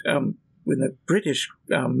when the British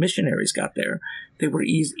missionaries got there, they were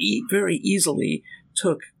very easily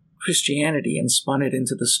took Christianity and spun it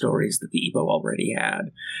into the stories that the Igbo already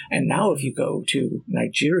had. And now if you go to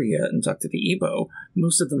Nigeria and talk to the Igbo,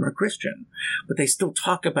 most of them are Christian. But they still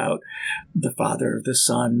talk about the Father, the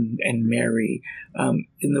Son, and Mary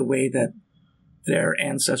in the way that their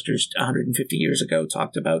ancestors 150 years ago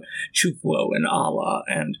talked about Chukwu and Allah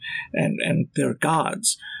and their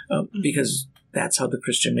gods, because that's how the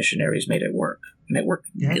Christian missionaries made it work. And it worked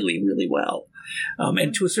really, really well.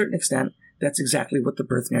 And to a certain extent, that's exactly what the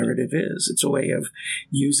birth narrative is. It's a way of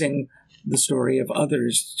using the story of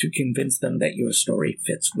others to convince them that your story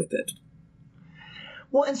fits with it.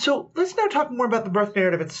 Well, and so let's now talk more about the birth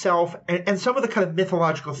narrative itself and some of the kind of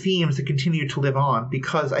mythological themes that continue to live on,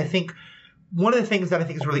 because I think one of the things that I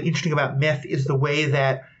think is really interesting about myth is the way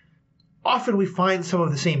that often we find some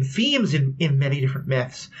of the same themes in many different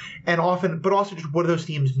myths, but also just what do those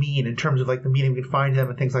themes mean in terms of like the meaning we can find in them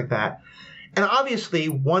and things like that. And obviously,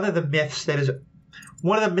 one of the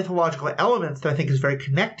mythological elements that I think is very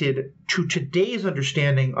connected to today's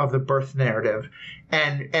understanding of the birth narrative,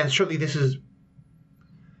 and certainly this is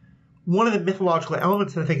one of the mythological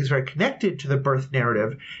elements that I think is very connected to the birth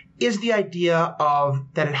narrative, is the idea of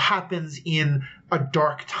that it happens in a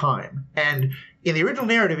dark time. And in the original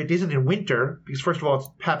narrative, it isn't in winter, because first of all, it's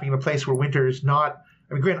happening in a place where winter is not.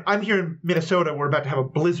 I mean, granted, I'm here in Minnesota. We're about to have a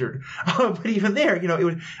blizzard, but even there, it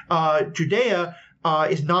was Judea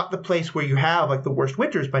is not the place where you have like the worst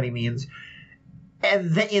winters by any means.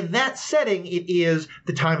 And in that setting, it is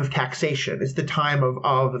the time of taxation. It's the time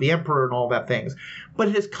of the emperor and all that things. But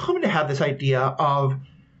it has come to have this idea of,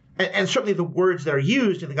 and certainly the words that are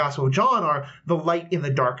used in the Gospel of John are the light in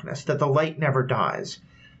the darkness, that the light never dies.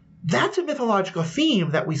 That's a mythological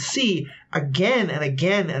theme that we see again and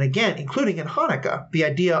again and again, including in Hanukkah, the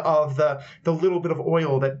idea of the little bit of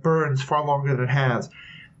oil that burns far longer than it has.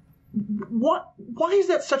 Why is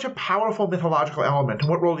that such a powerful mythological element, and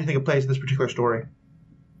what role do you think it plays in this particular story?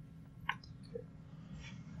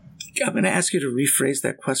 I'm going to ask you to rephrase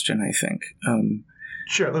that question, I think.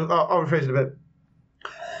 Sure, I'll rephrase it a bit.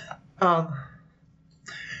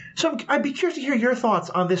 So I'd be curious to hear your thoughts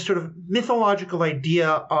on this sort of mythological idea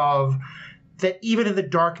of that even in the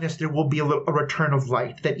darkness there will be a return of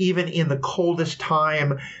light, that even in the coldest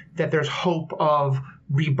time that there's hope of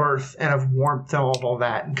rebirth and of warmth and all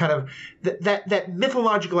that, and kind of that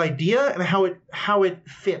mythological idea and how it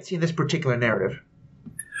fits in this particular narrative.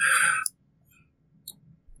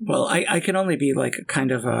 Well, I can only be like a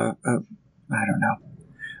kind of a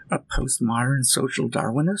postmodern social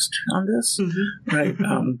Darwinist on this, right?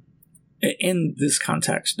 In this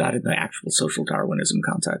context, not in the actual social Darwinism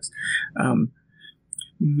context.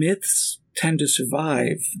 Myths tend to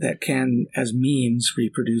survive that can, as memes,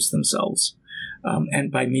 reproduce themselves.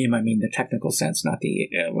 And by meme, I mean the technical sense, not the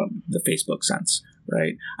Facebook sense,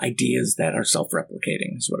 right? Ideas that are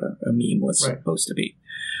self-replicating is what a meme was supposed to be.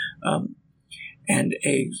 And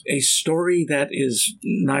a story that is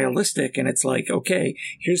nihilistic, and it's like, okay,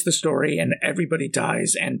 here's the story, and everybody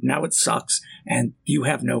dies, and now it sucks, and you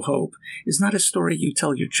have no hope, is not a story you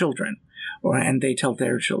tell your children, and they tell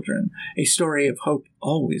their children. A story of hope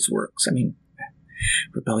always works. I mean,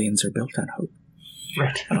 rebellions are built on hope.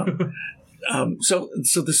 Right. So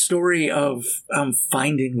the story of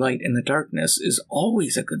finding light in the darkness is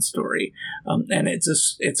always a good story, and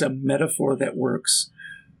it's a metaphor that works.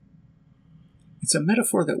 It's a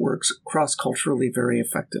metaphor that works cross-culturally very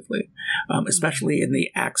effectively, especially in the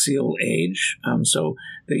axial age. So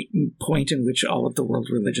the point in which all of the world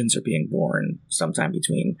religions are being born, sometime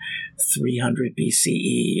between 300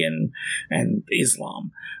 BCE and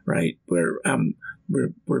Islam, right? Where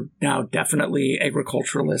we're now definitely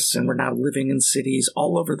agriculturalists, and we're now living in cities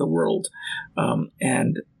all over the world,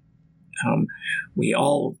 and we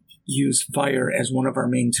all use fire as one of our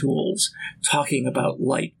main tools. Talking about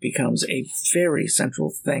light becomes a very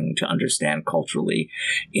central thing to understand culturally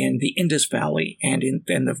in the Indus Valley and in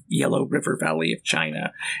the Yellow River Valley of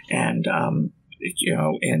China, and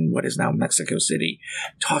in what is now Mexico City.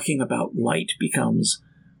 Talking about light becomes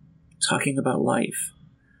talking about life,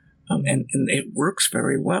 and it works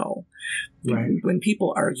very well. Right. When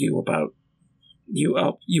people argue about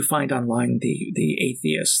you find online the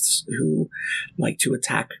atheists who like to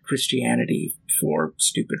attack Christianity for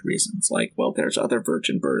stupid reasons, like, well, there's other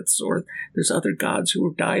virgin births, or there's other gods who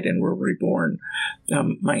have died and were reborn.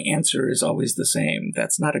 My answer is always the same.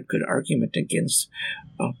 That's not a good argument against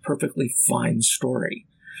a perfectly fine story,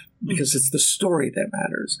 because it's the story that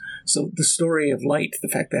matters. So the story of light, the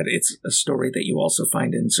fact that it's a story that you also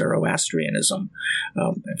find in Zoroastrianism,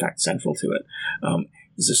 in fact, central to it,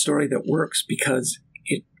 is a story that works because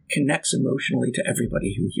it connects emotionally to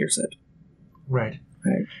everybody who hears it. Right.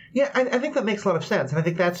 Right. Yeah, I think that makes a lot of sense. And I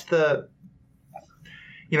think that's I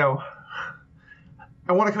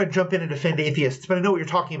want to kind of jump in and defend atheists, but I know what you're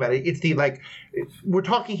talking about. It's we're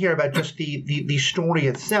talking here about just the story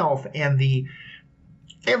itself, and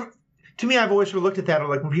to me, I've always sort of looked at that, or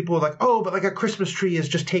like when people are like, oh, but like a Christmas tree is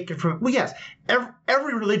just taken from, well, yes,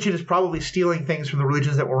 every religion is probably stealing things from the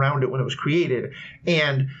religions that were around it when it was created.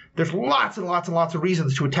 And there's lots and lots and lots of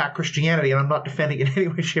reasons to attack Christianity, and I'm not defending it in any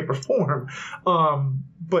way, shape, or form.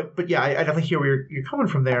 But yeah, I definitely hear where you're coming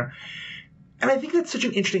from there. And I think that's such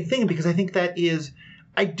an interesting thing, because I think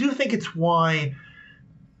I do think it's why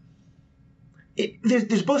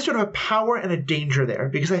there's both sort of a power and a danger there,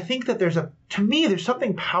 because I think that there's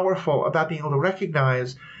something powerful about being able to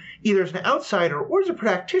recognize, either as an outsider or as a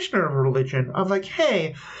practitioner of a religion, of like,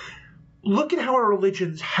 hey, look at how our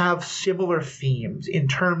religions have similar themes in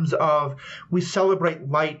terms of we celebrate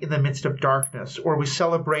light in the midst of darkness, or we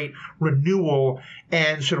celebrate renewal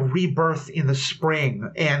and sort of rebirth in the spring,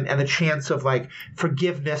 and the chance of like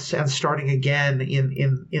forgiveness and starting again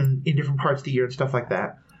in different parts of the year and stuff like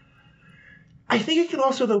that. I think it can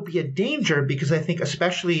also, though, be a danger, because I think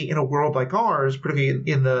especially in a world like ours, particularly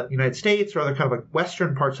in the United States or other kind of like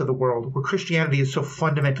Western parts of the world where Christianity is so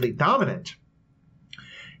fundamentally dominant,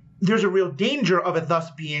 there's a real danger of it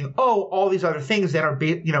thus being, all these other things that are,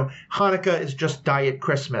 Hanukkah is just diet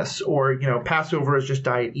Christmas, or, Passover is just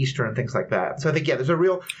diet Easter and things like that. So I think, there's a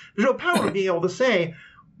real power in being able to say,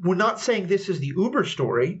 we're not saying this is the Uber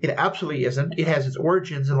story. It absolutely isn't. It has its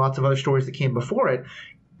origins in lots of other stories that came before it.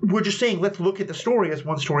 We're just saying, let's look at the story as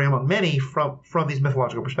one story among many from these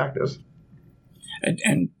mythological perspectives.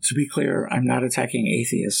 And to be clear, I'm not attacking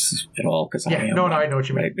atheists at all, because I am. No, I know what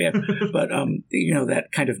you mean. Right, yeah. But,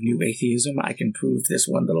 that kind of new atheism, I can prove this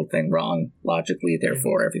one little thing wrong logically,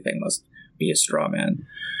 therefore everything must be a straw man.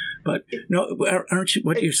 But, no, aren't you,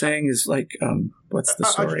 what you're saying is like, what's the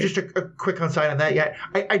story? Just a quick aside on that. Yeah,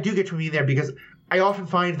 I do get what you mean there, because I often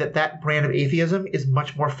find that brand of atheism is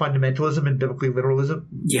much more fundamentalism and biblically literalism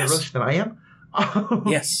than I am.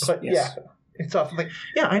 Yes. But yes. Yeah, it's often like,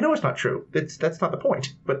 I know it's not true. That's not the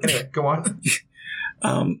point. But anyway, go on.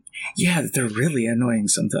 They're really annoying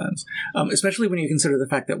sometimes, especially when you consider the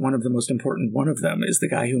fact that one of the most important one of them is the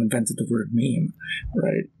guy who invented the word meme,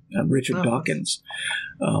 right? Richard Dawkins.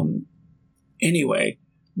 Anyway,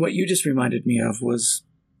 what you just reminded me of was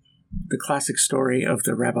the classic story of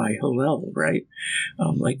the Rabbi Hillel, right?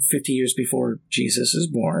 Like 50 years before Jesus is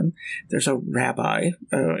born, there's a rabbi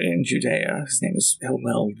in Judea. His name is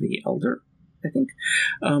Hillel the Elder, I think.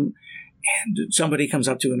 And somebody comes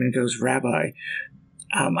up to him and goes, "Rabbi,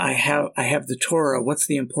 I have the Torah. What's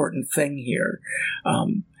the important thing here?"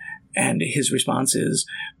 And his response is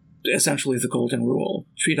essentially the golden rule: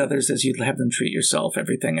 treat others as you'd have them treat yourself.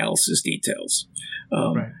 Everything else is details.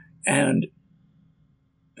 Right. And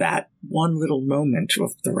that one little moment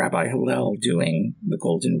of the Rabbi Hillel doing the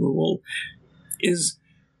golden rule is,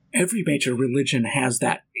 every major religion has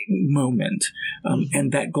that moment,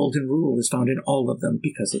 and that golden rule is found in all of them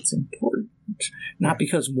because it's important, not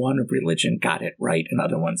because one religion got it right and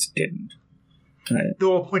other ones didn't. Right?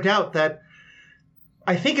 Though I'll point out that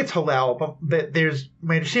I think it's Hillel, but that there's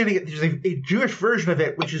my understanding there's a Jewish version of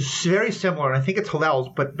it which is very similar, and I think it's Hillel's,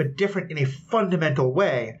 but different in a fundamental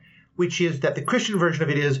way, which is that the Christian version of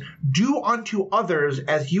it is, do unto others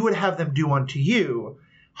as you would have them do unto you.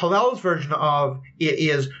 Hillel's version of it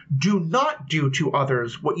is, do not do to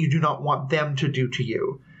others what you do not want them to do to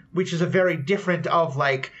you, which is a very different of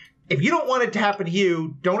like, if you don't want it to happen to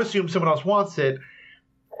you, don't assume someone else wants it.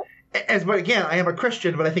 But again, I am a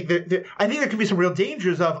Christian, but I think there can be some real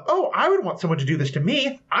dangers of, I would want someone to do this to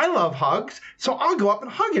me. I love hugs, so I'll go up and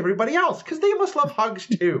hug everybody else because they must love hugs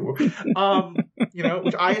too. Which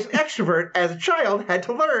I, as an extrovert, as a child, had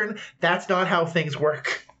to learn that's not how things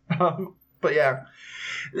work. But yeah.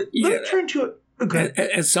 Let me turn to it.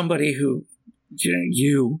 As somebody who,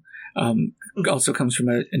 also comes from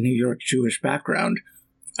a New York Jewish background,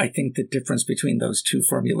 I think the difference between those two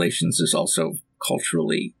formulations is also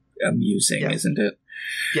culturally amusing, isn't it?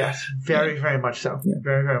 Yes, very, very much so. Yeah.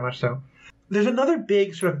 Very, very much so. There's another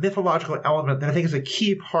big sort of mythological element that I think is a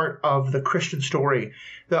key part of the Christian story,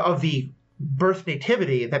 of the birth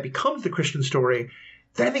nativity that becomes the Christian story,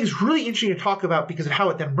 that I think is really interesting to talk about because of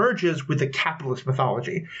how it then merges with the capitalist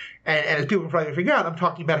mythology. And as people probably figure out, I'm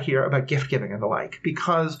talking about here about gift giving and the like,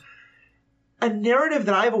 because a narrative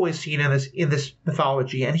that I've always seen in this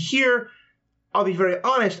mythology, and here I'll be very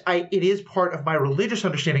honest, it is part of my religious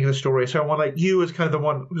understanding of the story, so I want to let you, as kind of the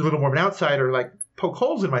one who's a little more of an outsider, like poke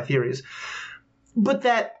holes in my theories. But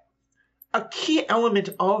that a key element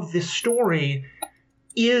of this story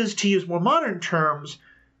is, to use more modern terms,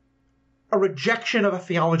 a rejection of a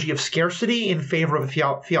theology of scarcity in favor of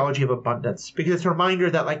a theology of abundance. Because it's a reminder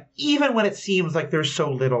that, like, even when it seems like there's so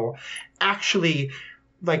little, actually,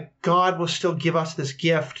 like, God will still give us this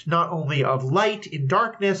gift not only of light in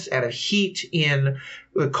darkness and of heat in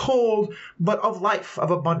the cold, but of life,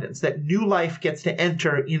 of abundance, that new life gets to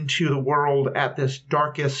enter into the world at this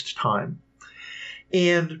darkest time.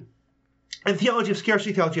 And theology of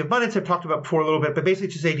scarcity, theology of abundance, I've talked about before a little bit, but basically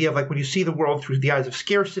it's this idea of, like, when you see the world through the eyes of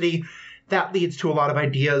scarcity, that leads to a lot of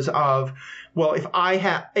ideas of, well,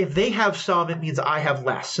 if they have some, it means I have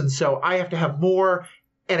less. And so I have to have more,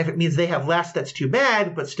 And if it means they have less, that's too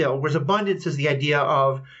bad, but still. Whereas abundance is the idea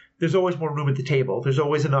of there's always more room at the table. There's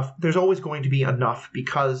always enough. There's always going to be enough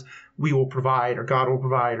because we will provide, or God will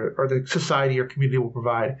provide, or the society or community will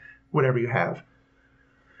provide whatever you have.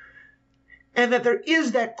 And that there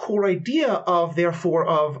is that core idea of, therefore,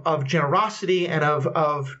 of generosity and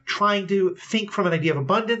of trying to think from an idea of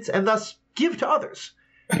abundance and thus give to others.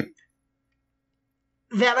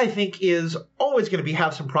 That, I think, is always going to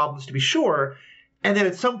have some problems, to be sure. And then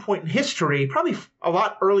at some point in history, probably a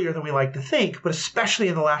lot earlier than we like to think, but especially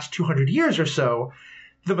in the last 200 years or so,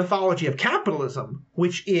 the mythology of capitalism,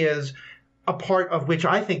 which is a part of which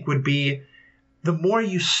I think would be the more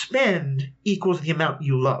you spend equals the amount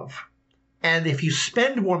you love. And if you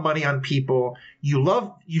spend more money on people you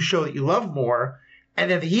show that you love more. And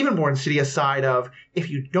then the even more insidious side of if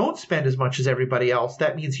you don't spend as much as everybody else,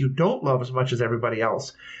 that means you don't love as much as everybody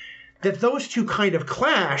else. That those two kind of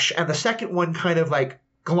clash, and the second one kind of like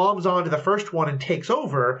gloms onto the first one and takes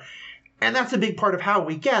over. And that's a big part of how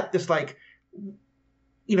we get this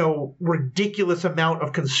ridiculous amount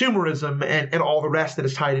of consumerism and all the rest that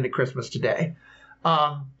is tied into Christmas today.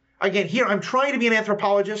 Again, here I'm trying to be an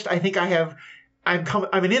anthropologist. I think I'm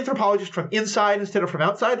an anthropologist from inside instead of from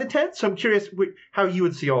outside the tent. So I'm curious how you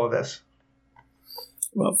would see all of this.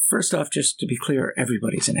 Well, first off, just to be clear,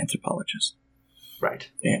 everybody's an anthropologist. Right.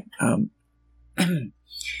 Yeah. Let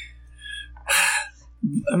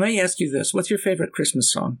me ask you this. What's your favorite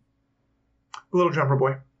Christmas song? Little Drummer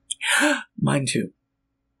Boy. Mine too.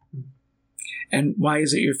 And why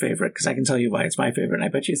is it your favorite? Because I can tell you why it's my favorite, and I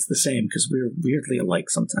bet you it's the same because we're weirdly alike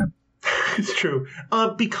sometimes. It's true.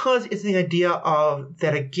 Because it's the idea of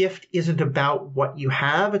that a gift isn't about what you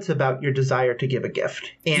have, it's about your desire to give a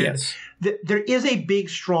gift. And yes. There is a big,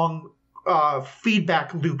 strong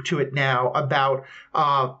feedback loop to it now about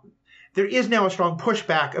there is now a strong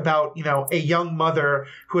pushback about, a young mother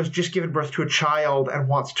who has just given birth to a child and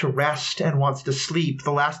wants to rest and wants to sleep.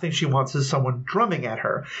 The last thing she wants is someone drumming at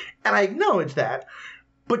her. And I acknowledge that.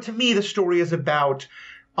 But to me, the story is about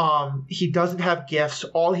he doesn't have gifts.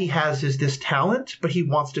 All he has is this talent, but he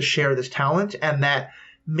wants to share this talent, and that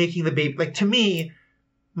making the baby, to me,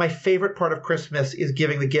 my favorite part of Christmas is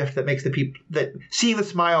giving the gift that makes seeing the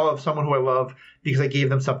smile of someone who I love because I gave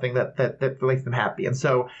them something that makes them happy. And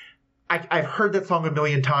so I've heard that song a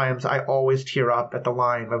million times. I always tear up at the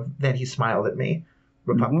line of "Then he smiled at me."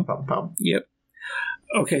 Mm-hmm. Yep.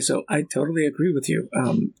 Okay, so I totally agree with you.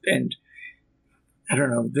 And I don't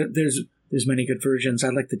know. There's many good versions. I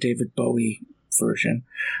like the David Bowie version.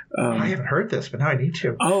 I haven't heard this, but now I need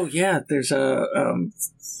to. Oh yeah, there's a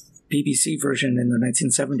BBC version in the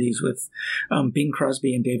 1970s with Bing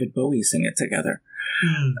Crosby and David Bowie sing it together,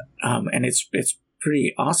 and it's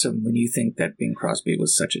pretty awesome when you think that Bing Crosby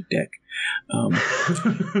was such a dick. But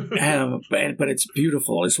it's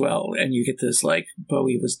beautiful as well. And you get this,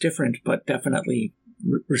 Bowie was different, but definitely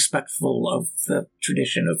respectful of the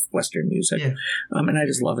tradition of Western music. Yeah. And I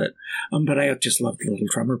just love it. But I just loved Little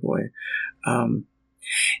Drummer Boy.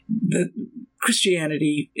 The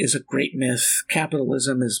Christianity is a great myth.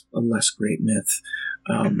 Capitalism is a less great myth.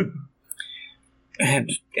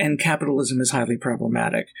 And capitalism is highly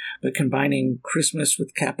problematic, but combining Christmas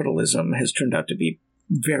with capitalism has turned out to be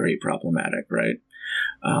very problematic, right?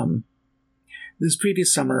 This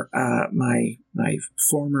previous summer, my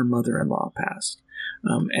former mother-in-law passed,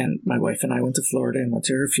 and my wife and I went to Florida and went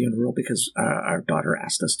to her funeral because our daughter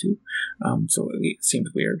asked us to, so it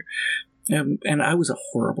seemed weird. And I was a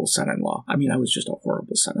horrible son-in-law. I mean, I was just a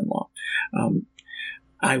horrible son-in-law.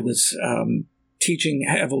 I was teaching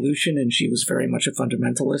evolution, and she was very much a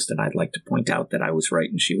fundamentalist, and I'd like to point out that I was right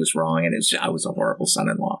and she was wrong, and I was a horrible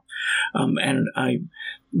son-in-law. And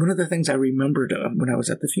one of the things I remembered when I was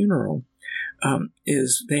at the funeral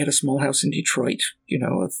is they had a small house in Detroit, a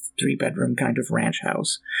 3-bedroom kind of ranch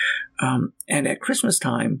house. And at Christmas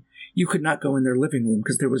time, you could not go in their living room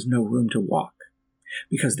because there was no room to walk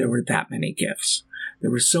because there were that many gifts. There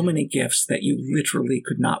were so many gifts that you literally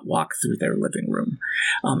could not walk through their living room.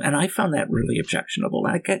 And I found that really objectionable.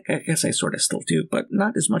 I guess I sort of still do, but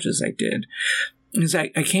not as much as I did. Because I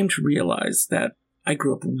came to realize that I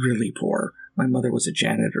grew up really poor. My mother was a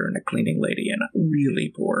janitor and a cleaning lady, and really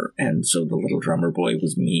poor. And so the Little Drummer Boy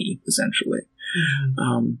was me, essentially.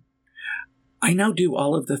 Mm-hmm. I now do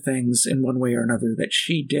all of the things in one way or another that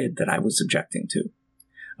she did that I was objecting to.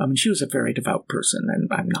 And she was a very devout person,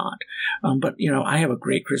 and I'm not. But, I have a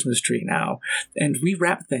great Christmas tree now, and we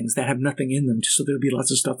wrap things that have nothing in them so there'll be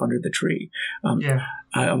lots of stuff under the tree.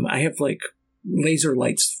 I have, laser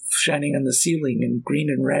lights shining on the ceiling in green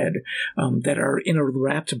and red that are in a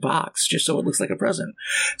wrapped box just so it looks like a present.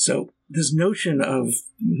 So this notion of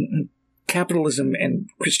capitalism and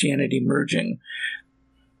Christianity merging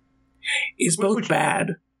is both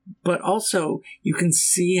bad, but also you can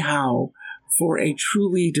see how, for a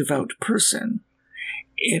truly devout person,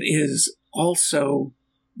 it is also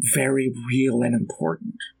very real and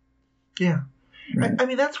important. Yeah. Right. I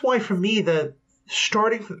mean, that's why for me, I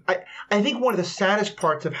think one of the saddest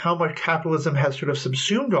parts of how much capitalism has sort of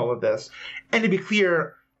subsumed all of this, and to be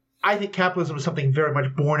clear, I think capitalism is something very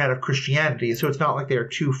much born out of Christianity, so it's not like they are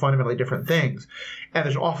two fundamentally different things. And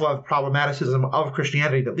there's an awful lot of problematicism of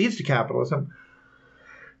Christianity that leads to capitalism.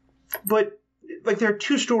 But like there are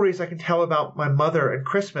two stories I can tell about my mother and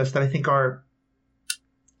Christmas that I think are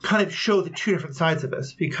kind of show the two different sides of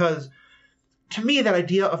this. Because to me, that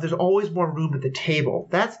idea of there's always more room at the table,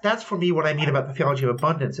 that's for me what I mean about the theology of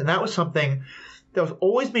abundance. And that was something that was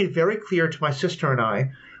always made very clear to my sister and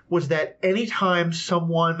I, was that anytime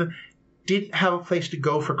someone didn't have a place to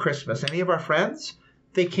go for Christmas, any of our friends,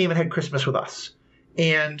 they came and had Christmas with us.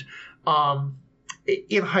 And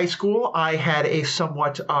in high school, I had a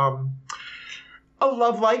somewhat a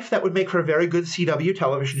love life that would make for a very good CW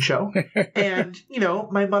television show. And,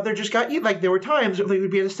 my mother just got, like, there were times it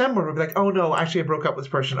would be in December, we'd be like, oh no, actually I broke up with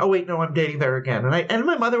this person. Oh wait, no, I'm dating there again. And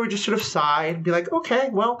my mother would just sort of sigh and be like, okay,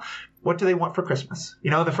 well, what do they want for Christmas?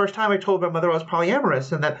 The first time I told my mother I was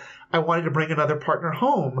polyamorous and that I wanted to bring another partner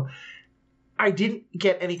home, I didn't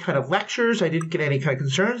get any kind of lectures. I didn't get any kind of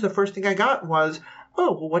concerns. The first thing I got was,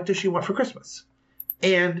 oh, well, what does she want for Christmas?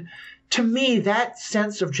 And to me, that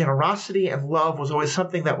sense of generosity and love was always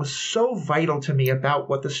something that was so vital to me about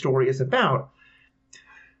what the story is about.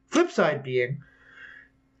 Flip side being,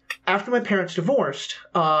 after my parents divorced,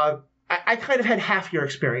 I kind of had half your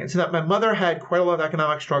experience in that my mother had quite a lot of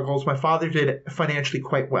economic struggles. My father did financially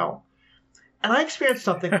quite well. And I experienced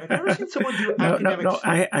something I've never seen someone do academics. No,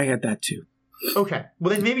 I had that too. Okay.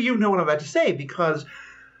 Well, then maybe you know what I'm about to say, because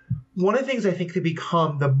one of the things I think to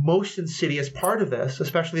become the most insidious part of this,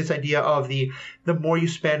 especially this idea of the more you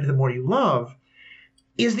spend, the more you love,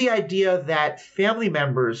 is the idea that family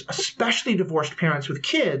members, especially divorced parents with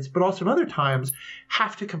kids, but also in other times,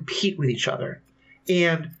 have to compete with each other.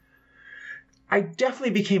 And I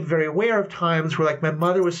definitely became very aware of times where, like, my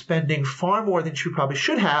mother was spending far more than she probably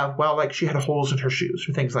should have while, like, she had holes in her shoes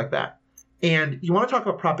or things like that. And you want to talk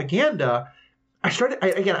about propaganda,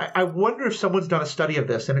 I wonder if someone's done a study of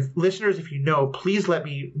this. And if listeners, if you know, please let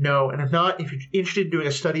me know. And if not, if you're interested in doing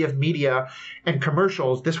a study of media and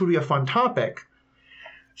commercials, this would be a fun topic.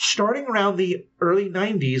 Starting around the early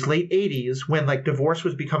 90s, late 80s, when divorce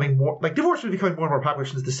was becoming more and more popular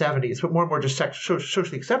since the 70s, but more and more just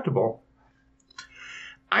socially acceptable,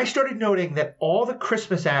 I started noting that all the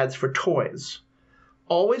Christmas ads for toys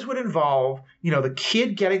always would involve, the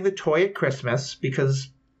kid getting the toy at Christmas because,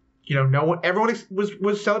 everyone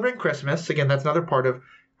was celebrating Christmas. Again, that's another part of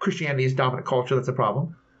Christianity's dominant culture that's a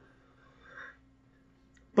problem.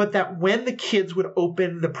 But that when the kids would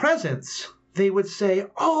open the presents, they would say,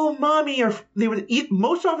 oh, mommy, or they would eat.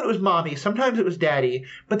 Most often it was mommy. Sometimes it was daddy.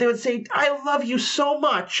 But they would say, I love you so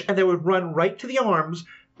much. And they would run right to the arms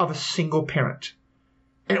of a single parent.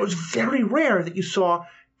 And it was very rare that you saw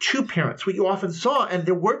two parents. What you often saw, and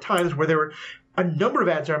there were times where there were a number of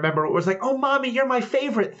ads I remember, it was like, oh, mommy, you're my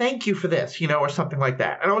favorite. Thank you for this, or something like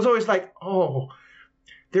that. And I was always like, oh,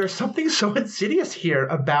 there's something so insidious here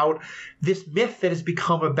about this myth that has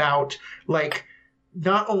become about, like,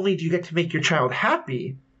 not only do you get to make your child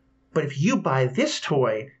happy, but if you buy this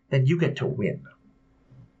toy, then you get to win.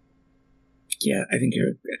 Yeah, I think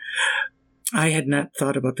I had not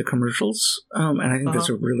thought about the commercials, and I think that's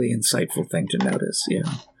a really insightful thing to notice. Yeah,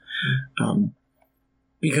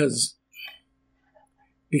 because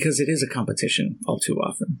it is a competition all too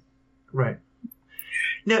often. Right.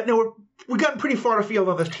 Now we've gotten pretty far afield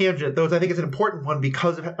on this tangent, though I think it's an important one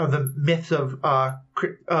because of the myths of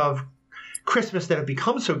Christmas that have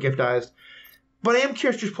become so giftized. But I am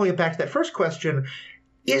curious, just pulling it back to that first question.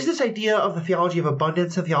 Is this idea of the theology of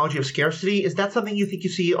abundance and theology of scarcity, is that something you think you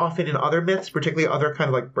see often in other myths, particularly other kind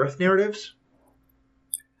of like birth narratives?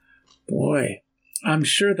 Boy, I'm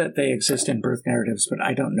sure that they exist in birth narratives, but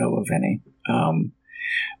I don't know of any.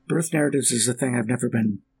 Birth narratives is a thing I've never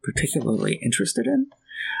been particularly interested in.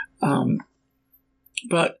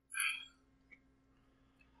 But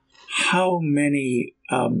how many,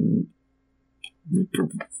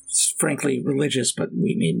 frankly religious, but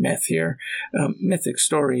we mean myth here, mythic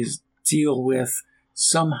stories deal with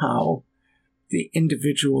somehow the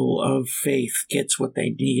individual of faith gets what they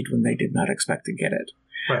need when they did not expect to get it.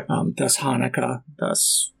 Right. Thus Hanukkah,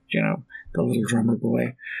 thus, the little drummer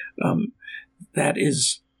boy. That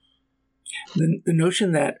is the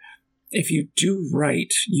notion that if you do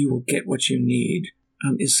right, you will get what you need,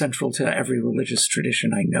 is central to every religious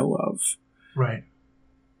tradition I know of. Right.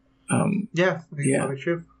 Yeah, probably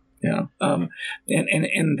true. Yeah. And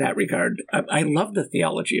in that regard, I love the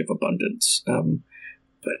theology of abundance,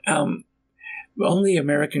 but only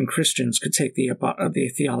American Christians could take the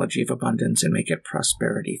theology of abundance and make it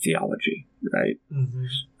prosperity theology, right?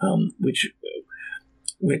 Mm-hmm.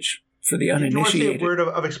 Which for the uninitiated... Do you want to say a word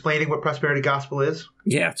of explaining what prosperity gospel is?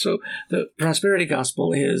 Yeah, so the prosperity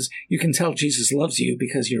gospel is you can tell Jesus loves you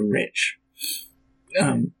because you're rich,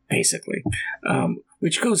 basically,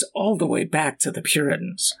 which goes all the way back to the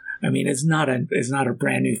Puritans. I mean, it's not a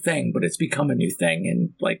brand new thing, but it's become a new thing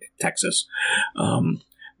in, like, Texas,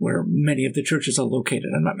 where many of the churches are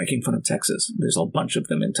located. I'm not making fun of Texas. There's a bunch of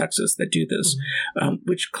them in Texas that do this,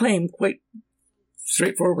 which claim quite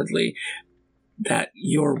straightforwardly that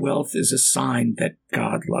your wealth is a sign that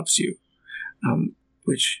God loves you,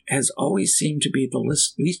 which has always seemed to be the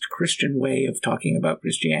least Christian way of talking about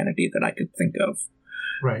Christianity that I could think of.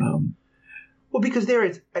 Right. Well, because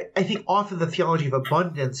I think often the theology of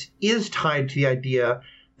abundance is tied to the idea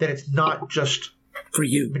that it's not just for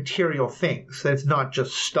you material things, that it's not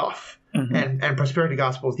just stuff. Mm-hmm. And prosperity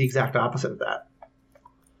gospel is the exact opposite of that.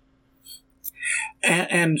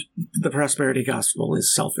 And the prosperity gospel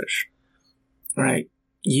is selfish, right?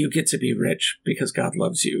 You get to be rich because God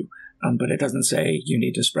loves you, but it doesn't say you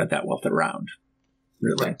need to spread that wealth around.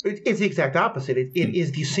 Really, right. It's the exact opposite. It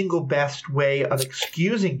is the single best way of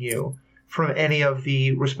excusing you from any of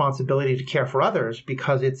the responsibility to care for others,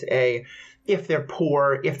 because if they're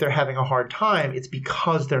poor, if they're having a hard time, it's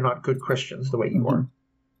because they're not good Christians the way you are.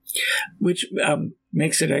 Which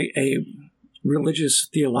makes it a religious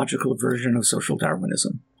theological version of social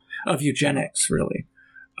Darwinism, of eugenics, really,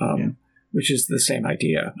 which is the same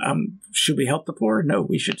idea. Should we help the poor? No,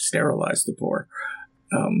 we should sterilize the poor.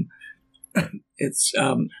 It's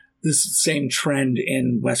this same trend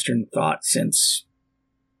in Western thought since,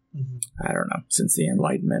 I don't know, since the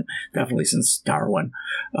Enlightenment, definitely since Darwin.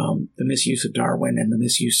 The misuse of Darwin and the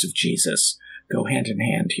misuse of Jesus go hand in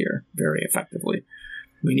hand here very effectively.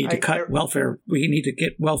 We need to cut welfare. We need to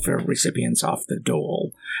get welfare recipients off the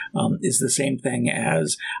dole. Is the same thing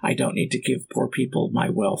as I don't need to give poor people my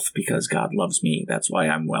wealth because God loves me. That's why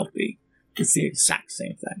I'm wealthy. It's the exact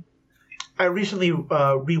same thing. I recently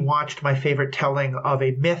rewatched my favorite telling of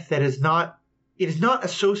a myth that is not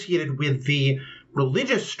associated with the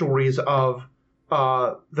religious stories of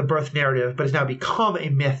the birth narrative, but has now become a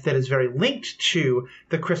myth that is very linked to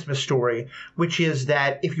the Christmas story, which is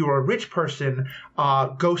that if you're a rich person,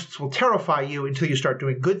 ghosts will terrify you until you start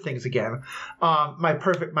doing good things again.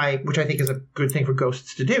 Which I think is a good thing for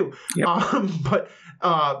ghosts to do. Yep. But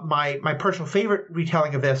my personal favorite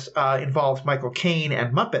retelling of this involves Michael Caine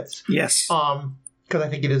and Muppets. Yes. Because I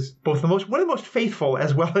think it is both one of the most faithful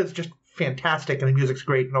as well as just fantastic, and the music's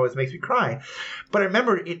great and always makes me cry. But I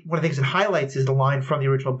remember one of the things it highlights is the line from the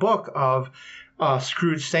original book of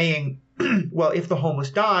Scrooge saying, well, if the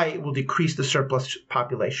homeless die, it will decrease the surplus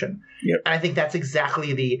population. Yep. And I think that's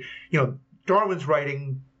exactly Darwin's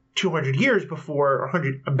writing 200 years before, or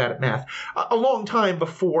 100, I'm bad at math, a long time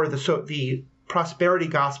before the prosperity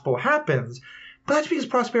gospel happens. But that's because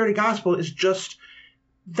prosperity gospel is just,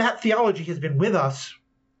 that theology has been with us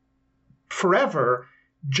forever.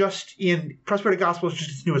 Just in prosperity gospel is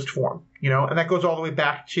just its newest form, and that goes all the way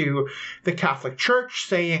back to the Catholic Church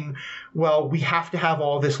saying, well, we have to have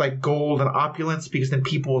all this like gold and opulence because then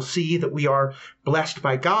people will see that we are blessed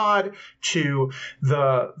by God, to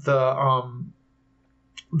the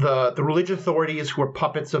religious authorities who are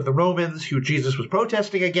puppets of the Romans, who Jesus was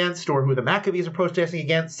protesting against, or who the Maccabees are protesting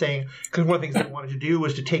against, saying, because one of the things they wanted to do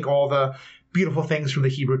was to take all the beautiful things from the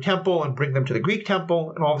Hebrew temple and bring them to the Greek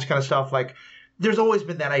temple and all this kind of stuff. Like, there's always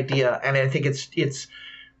been that idea, and I think it's.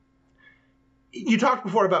 You talked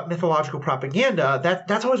before about mythological propaganda.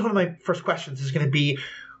 That's always one of my first questions is going to be,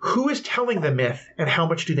 who is telling the myth and how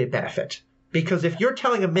much do they benefit? Because if you're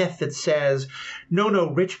telling a myth that says, no,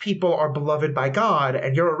 rich people are beloved by God,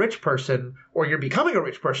 and you're a rich person, or you're becoming a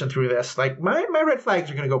rich person through this, like my red flags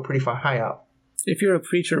are going to go pretty far high up. If you're a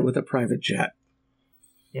preacher with a private jet.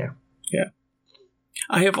 Yeah. Yeah.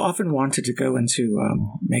 I have often wanted to go into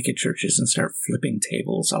mega churches and start flipping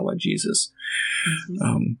tables a la Jesus.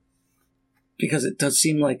 Because it does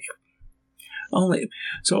seem like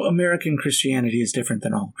American Christianity is different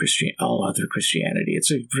than all other Christianity.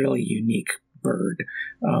 It's a really unique bird.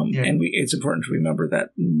 And it's important to remember that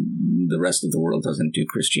the rest of the world doesn't do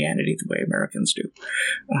Christianity the way Americans do.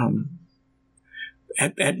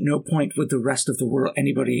 At no point would the rest of the world,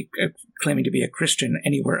 anybody claiming to be a Christian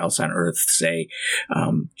anywhere else on earth, say,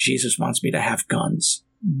 Jesus wants me to have guns.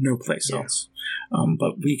 no place else.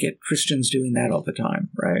 But we get Christians doing that all the time,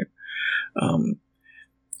 right?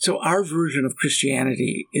 So our version of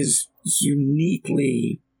Christianity is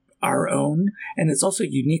uniquely our own, and it's also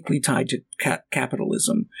uniquely tied to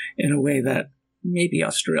capitalism in a way that maybe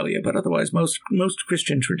Australia, but otherwise most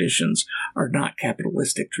Christian traditions are not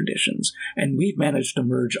capitalistic traditions. And we've managed to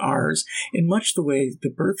merge ours in much the way the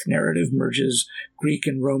birth narrative merges Greek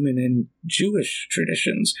and Roman and Jewish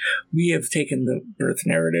traditions. We have taken the birth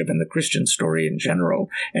narrative and the Christian story in general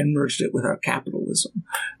and merged it with our capitalism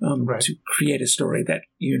to create a story that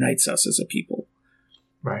unites us as a people.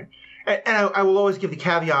 Right. And I will always give the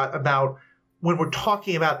caveat about when we're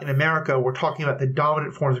talking about in America, we're talking about the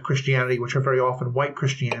dominant forms of Christianity, which are very often white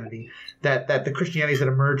Christianity, that the Christianities that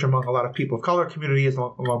emerge among a lot of people of color communities,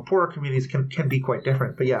 along poorer communities can be quite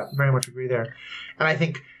different. But yeah, very much agree there. And I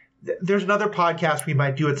think there's another podcast we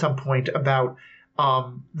might do at some point about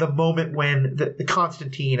the moment when the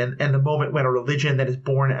Constantine and the moment when a religion that is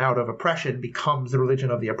born out of oppression becomes the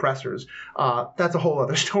religion of the oppressors. That's a whole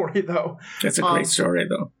other story, though. That's a great story,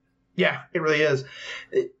 though. Yeah, it really is.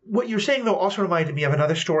 What you're saying, though, also reminded me of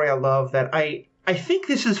another story I love that I think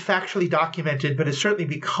this is factually documented, but has certainly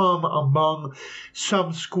become among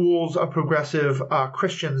some schools of progressive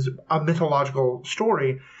Christians a mythological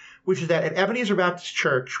story, which is that at Ebenezer Baptist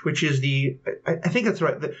Church, which is I think that's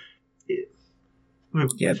right.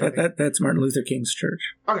 That's Martin Luther King's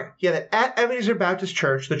church. Okay, yeah, that at Ebenezer Baptist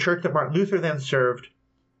Church, the church that Martin Luther then served,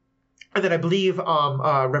 and then I believe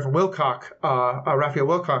Reverend Raphael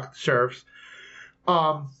Wilcock serves,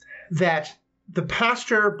 that the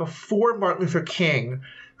pastor before Martin Luther King,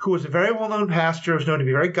 who was a very well-known pastor, was known to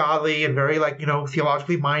be very godly and very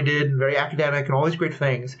theologically minded and very academic and all these great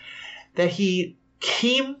things, that he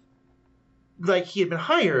came like he had been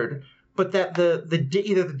hired, but that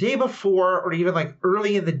either the day before or even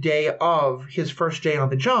early in the day of his first day on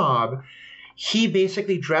the job, he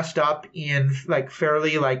basically dressed up in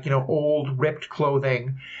fairly old ripped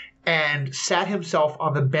clothing and sat himself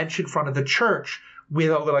on the bench in front of the church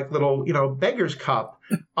with a little beggar's cup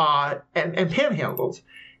and panhandles,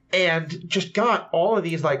 and just got all of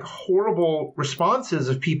these horrible responses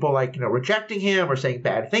of people rejecting him or saying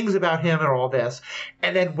bad things about him and all this,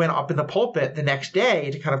 and then went up in the pulpit the next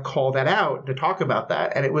day to kind of call that out, to talk about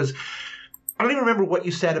that. And it was, I don't even remember what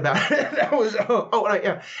you said about it. That was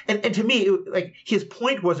yeah. And to me, his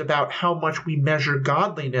point was about how much we measure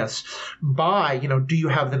godliness by, do you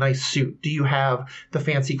have the nice suit? Do you have the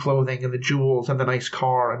fancy clothing and the jewels and the nice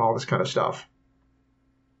car and all this kind of stuff?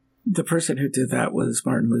 The person who did that was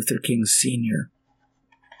Martin Luther King Sr.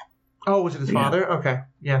 Oh, was it his father? Okay.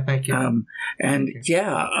 Yeah, thank you.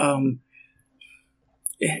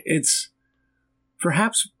 It's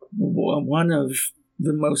perhaps one of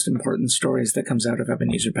the most important stories that comes out of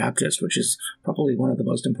Ebenezer Baptist, which is probably one of the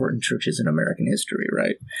most important churches in American history,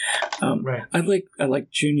 right? Right. I like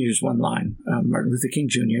Jr.'s one line. Martin Luther King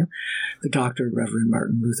Jr., the Dr. Reverend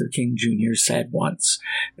Martin Luther King Jr. said once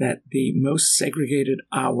that the most segregated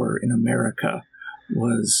hour in America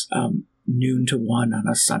was noon to 1 on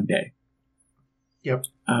a Sunday. Yep.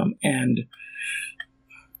 And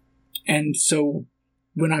so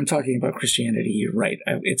when I'm talking about Christianity, you're right.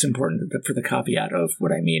 It's important for the caveat of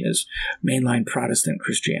what I mean is mainline Protestant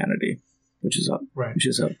Christianity, which is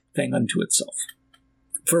a thing unto itself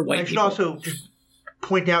for white people. I should also just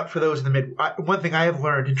point out for those in the one thing I have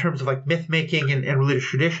learned in terms of myth making and religious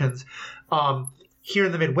traditions, here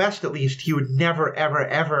in the Midwest at least, you would never ever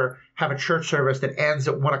ever have a church service that ends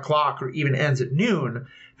at 1 o'clock or even ends at noon,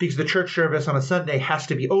 because the church service on a Sunday has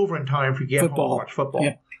to be over in time for you to get home and watch football.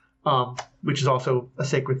 Yeah. Which is also a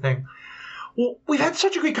sacred thing. Well, we've had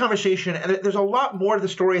such a great conversation, and there's a lot more to the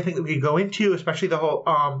story I think that we could go into, especially the whole.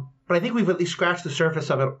 But I think we've at least scratched the surface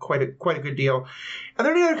of it quite a good deal. Are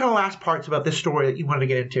there any other kind of last parts about this story that you wanted to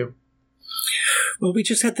get into? Well, we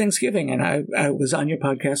just had Thanksgiving, and I was on your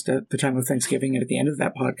podcast at the time of Thanksgiving, and at the end of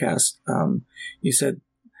that podcast, you said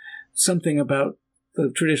something about the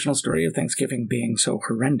traditional story of Thanksgiving being so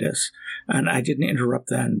horrendous. And I didn't interrupt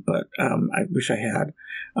then, but I wish I had.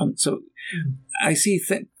 So I see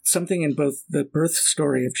something in both the birth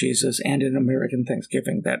story of Jesus and in American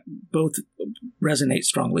Thanksgiving that both resonate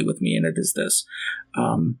strongly with me, and it is this.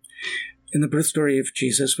 In the birth story of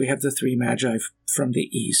Jesus, we have the three magi from the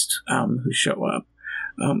East who show up,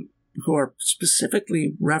 who are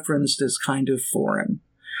specifically referenced as kind of foreign.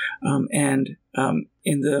 And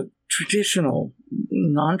in the traditional,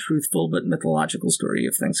 non-truthful but mythological story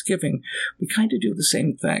of Thanksgiving, we kind of do the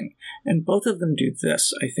same thing. And both of them do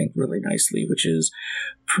this, I think, really nicely, which is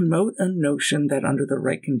promote a notion that under the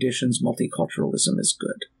right conditions, multiculturalism is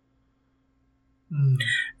good. Mm.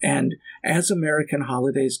 And as American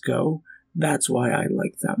holidays go, that's why I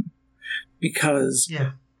like them. Because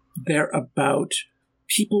they're about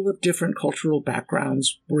people of different cultural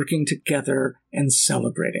backgrounds working together and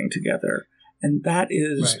celebrating together. And that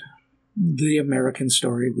is the American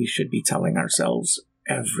story we should be telling ourselves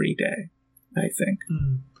every day, I think.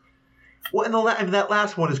 Mm. Well, and that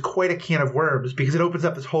last one is quite a can of worms, because it opens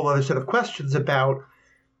up this whole other set of questions about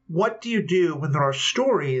what do you do when there are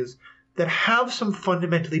stories that have some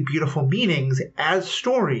fundamentally beautiful meanings as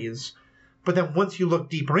stories, but then once you look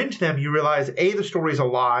deeper into them, you realize, A, the story is a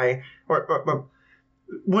lie, or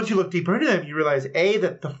once you look deeper into them, you realize, A,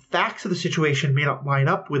 that the facts of the situation may not line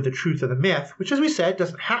up with the truth of the myth, which, as we said,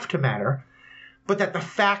 doesn't have to matter, but that the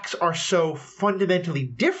facts are so fundamentally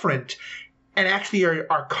different and actually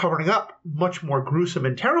are covering up much more gruesome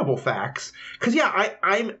and terrible facts. Because,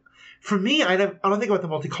 for me, I don't think about the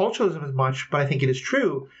multiculturalism as much, but I think it is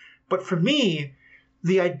true. But for me,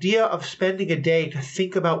 the idea of spending a day to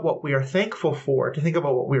think about what we are thankful for, to think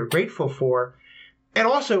about what we are grateful for, and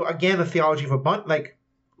also, again, the theology of abundance, like,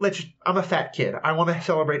 I'm a fat kid. I want to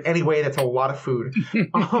celebrate any way that's a lot of food.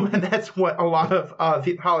 And that's what a lot of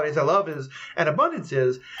the holidays I love is, and abundance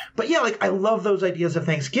is. But yeah, I love those ideas of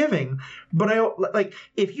Thanksgiving. But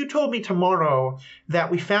if you told me tomorrow that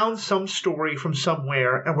we found some story from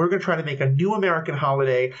somewhere and we're going to try to make a new American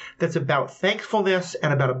holiday that's about thankfulness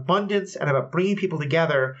and about abundance and about bringing people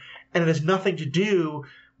together, and it has nothing to do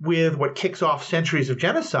with what kicks off centuries of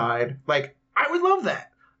genocide, I would love that.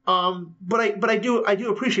 But I do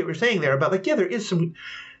appreciate what you're saying there about there is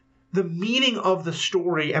the meaning of the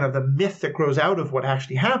story and of the myth that grows out of what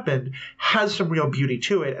actually happened has some real beauty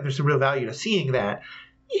to it, and there's some real value to seeing that,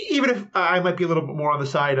 even if I might be a little bit more on the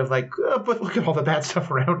side of but look at all the bad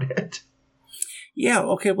stuff around it. Yeah.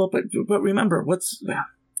 Okay. Well, but remember, what's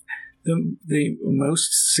the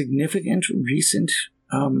most significant recent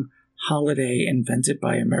holiday invented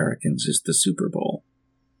by Americans is the Super Bowl.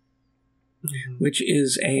 Mm-hmm. Which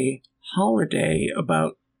is a holiday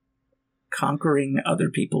about conquering other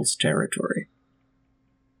people's territory.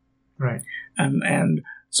 Right. And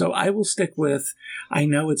so I will stick with, I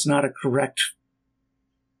know it's not a correct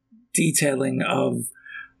detailing of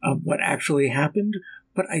what actually happened,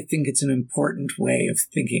 but I think it's an important way of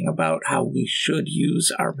thinking about how we should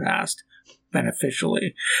use our past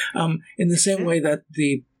beneficially. In the same way that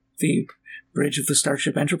the Bridge of the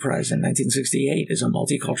Starship Enterprise in 1968 is a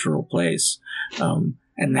multicultural place,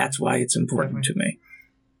 and that's why it's important to me.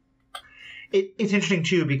 It's interesting,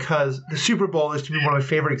 too, because the Super Bowl is, to me, one of my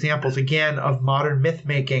favorite examples, again, of modern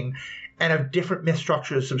myth-making and of different myth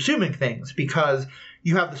structures subsuming things, because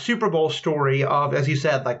you have the Super Bowl story of, as you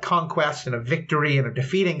said, conquest and a victory and of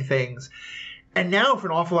defeating things. And now for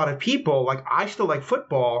an awful lot of people, I still like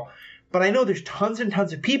football, but I know there's tons and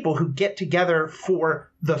tons of people who get together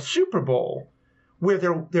for the Super Bowl, where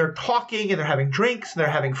they're talking and they're having drinks and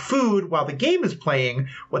they're having food while the game is playing.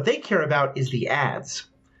 What they care about is the ads.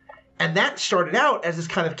 And that started out as this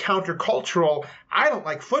kind of countercultural, I don't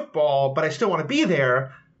like football, but I still want to be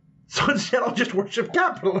there, so instead I'll just worship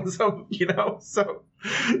capitalism, So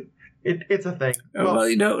it's a thing. Well,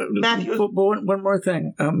 Matthew, one more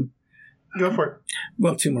thing. Go for it.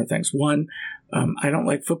 Well, two more things. One, I don't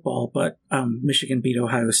like football, but Michigan beat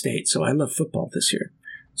Ohio State, so I love football this year.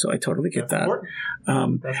 So I totally get that.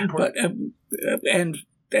 That's important. And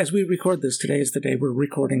as we record this, today is the day we're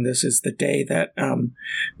recording this, is the day that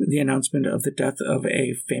the announcement of the death of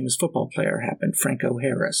a famous football player happened, Franco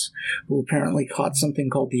Harris, who apparently caught something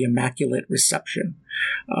called the Immaculate Reception.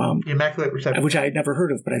 The Immaculate Reception. Which I had never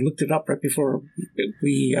heard of, but I looked it up right before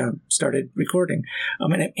we started recording.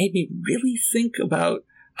 And it made me really think about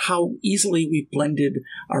how easily we blended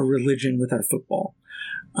our religion with our football.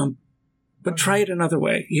 But try it another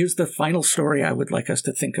way. Here's the final story I would like us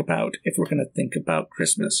to think about if we're going to think about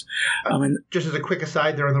Christmas. And just as a quick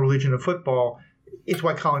aside there on the religion of football, it's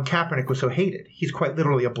why Colin Kaepernick was so hated. He's quite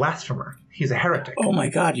literally a blasphemer. He's a heretic. Oh my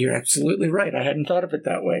God, you're absolutely right. I hadn't thought of it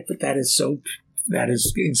that way, but that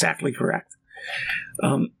is exactly correct.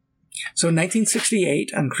 So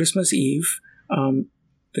 1968, on Christmas Eve,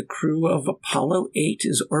 the crew of Apollo 8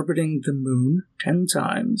 is orbiting the moon 10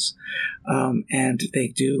 times, and they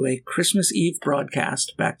do a Christmas Eve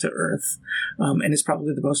broadcast back to Earth, and it's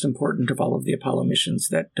probably the most important of all of the Apollo missions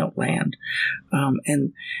that don't land.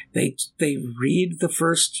 And they read the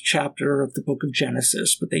first chapter of the book of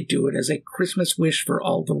Genesis, but they do it as a Christmas wish for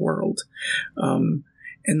all the world. And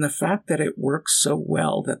the fact that it works so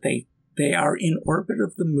well that they are in orbit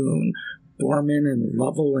of the moon, Borman and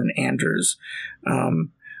Lovell and Anders,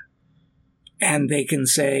 and they can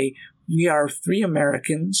say, We are three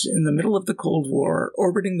Americans in the middle of the Cold War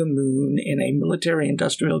orbiting the moon in a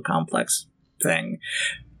military-industrial complex thing.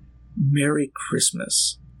 Merry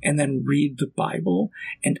Christmas. And then read the Bible,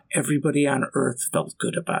 and everybody on Earth felt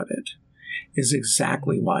good about it, is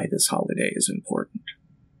exactly why this holiday is important.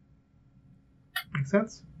 Makes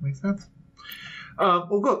sense.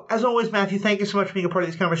 Well, good. As always, Matthew, thank you so much for being a part of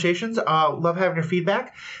these conversations. Love having your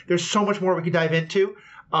feedback. There's so much more we could dive into.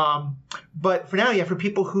 But for now, for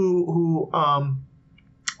people who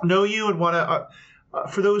know you and want to,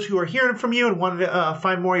 for those who are hearing from you and want to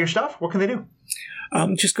find more of your stuff, what can they do?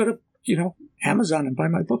 Just go to, Amazon and buy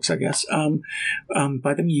my books, I guess.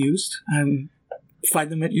 Buy them used.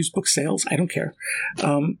 Find them at used book sales. I don't care.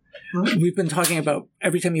 We've been talking about,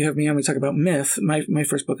 every time you have me on, we talk about myth. My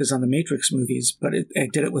first book is on the Matrix movies, but I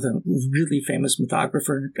did it with a really famous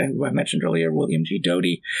mythographer, who I mentioned earlier, William G.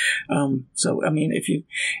 Doty. So,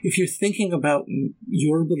 if you're thinking about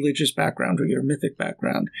your religious background or your mythic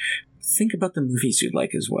background, think about the movies you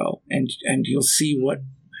like as well, and you'll see what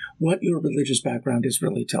your religious background is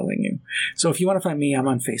really telling you. So if you want to find me, I'm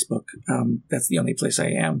on Facebook. That's the only place I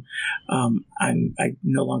am. I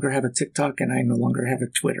no longer have a TikTok, and I no longer have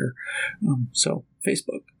a Twitter. So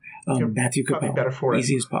Facebook, Matthew Capel,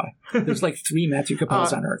 easy as pie. There's like 3 Matthew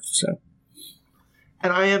Capels on Earth. So.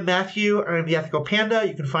 And I am Matthew. I'm the Ethical Panda.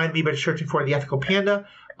 You can find me by searching for the Ethical Panda.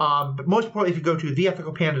 But most importantly, if you go to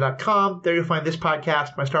theethicalpanda.com, there you'll find this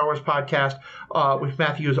podcast, my Star Wars podcast, which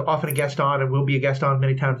Matthew is often a guest on and will be a guest on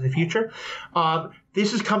many times in the future.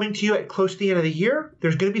 This is coming to you at close to the end of the year.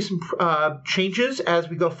 There's going to be some changes as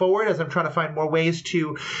we go forward, as I'm trying to find more ways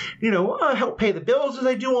to, help pay the bills as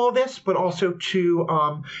I do all this, but also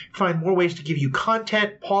to find more ways to give you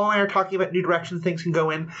content. Paul and I are talking about new directions things can go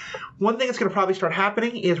in. One thing that's going to probably start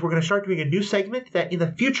happening is we're going to start doing a new segment that in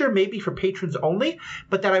the future may be for patrons only,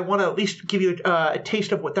 but that I want to at least give you a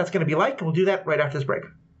taste of what that's going to be like, and we'll do that right after this break.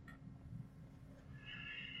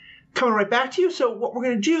 Coming right back to you. So what we're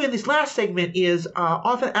going to do in this last segment is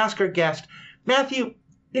often ask our guest, Matthew,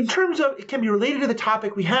 in terms of, it can be related to the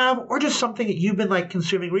topic we have or just something that you've been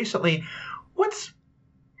consuming recently.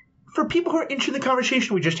 For people who are interested in the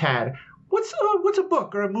conversation we just had, what's a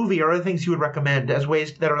book or a movie or other things you would recommend as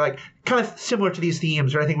ways that are kind of similar to these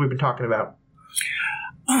themes or anything we've been talking about?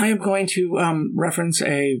 I am going to reference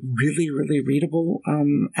a really, really readable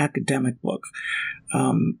academic book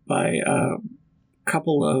by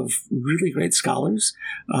couple of really great scholars.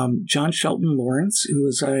 John Shelton Lawrence, who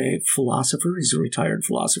is a philosopher. He's a retired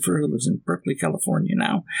philosopher who lives in Berkeley, California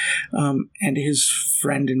now. And his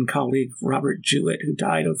friend and colleague, Robert Jewett, who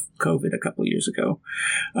died of COVID a couple of years ago,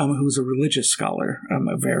 who was a religious scholar,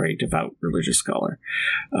 a very devout religious scholar.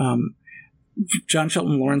 John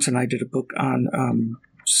Shelton Lawrence and I did a book on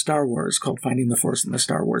Star Wars called Finding the Force in the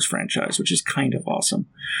Star Wars franchise, which is kind of awesome.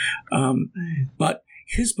 But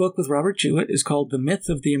his book with Robert Jewett is called The Myth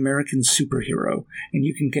of the American Superhero, and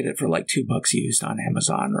you can get it for $2 used on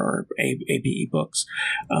Amazon or ABE Books.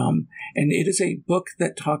 And it is a book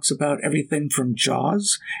that talks about everything from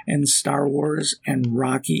Jaws and Star Wars and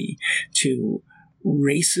Rocky to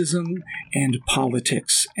racism and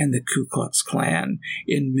politics and the Ku Klux Klan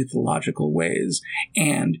in mythological ways.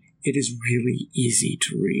 And it is really easy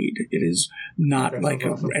to read. It is not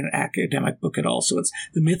an academic book at all. So it's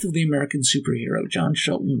The Myth of the American Superhero, John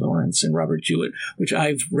Shelton Lawrence and Robert Jewett, which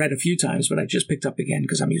I've read a few times, but I just picked up again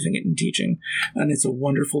because I'm using it in teaching. And it's a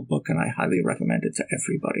wonderful book, and I highly recommend it to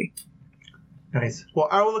everybody. Nice. Well,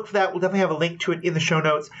 I will look for that. We'll definitely have a link to it in the show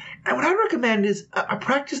notes. And what I recommend is a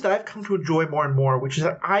practice that I've come to enjoy more and more, which is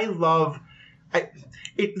that I love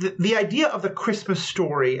the idea of the Christmas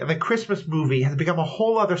story and the Christmas movie has become a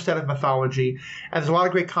whole other set of mythology. And there's a lot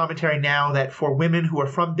of great commentary now that for women who are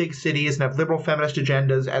from big cities and have liberal feminist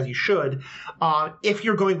agendas, as you should, if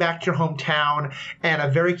you're going back to your hometown and a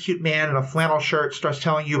very cute man in a flannel shirt starts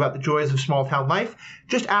telling you about the joys of small town life,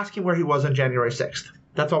 just ask him where he was on January 6th.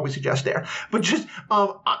 That's all we suggest there. But just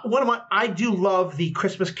I do love the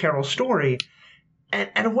Christmas Carol story.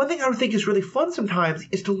 And one thing I would think is really fun sometimes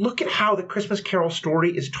is to look at how the Christmas Carol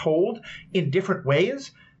story is told in different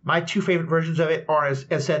ways. My two favorite versions of it are, as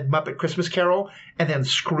said, Muppet Christmas Carol and then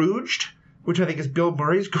Scrooged, which I think is Bill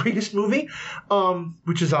Murray's greatest movie,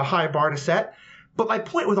 which is a high bar to set. But my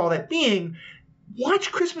point with all that being,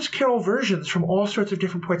 watch Christmas Carol versions from all sorts of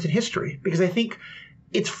different points in history, because I think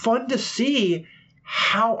it's fun to see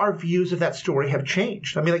how our views of that story have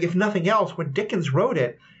changed. I mean, if nothing else, when Dickens wrote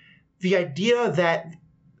it, the idea that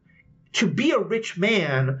to be a rich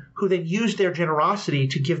man who then used their generosity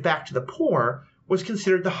to give back to the poor was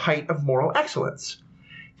considered the height of moral excellence.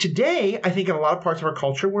 Today, I think in a lot of parts of our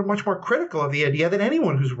culture, we're much more critical of the idea that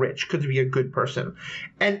anyone who's rich could be a good person.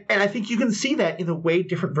 And I think you can see that in the way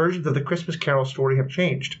different versions of the Christmas Carol story have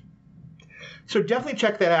changed. So definitely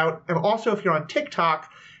check that out. And also, if you're on TikTok,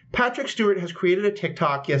 Patrick Stewart has created a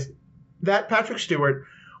TikTok, yes, that Patrick Stewart,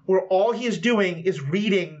 where all he is doing is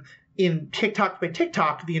reading in TikTok by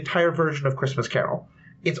TikTok the entire version of Christmas Carol.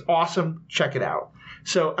 It's awesome. Check it out.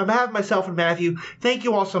 So on behalf of myself and Matthew, thank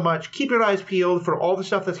you all so much. Keep your eyes peeled for all the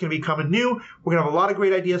stuff that's going to be coming new. We're going to have a lot of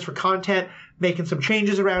great ideas for content, making some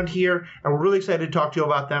changes around here, and we're really excited to talk to you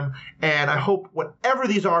about them. And I hope whatever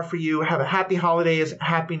these are for you, have a happy holidays,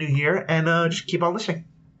 happy new year, and just keep on listening.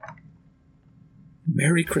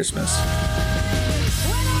 Merry Christmas.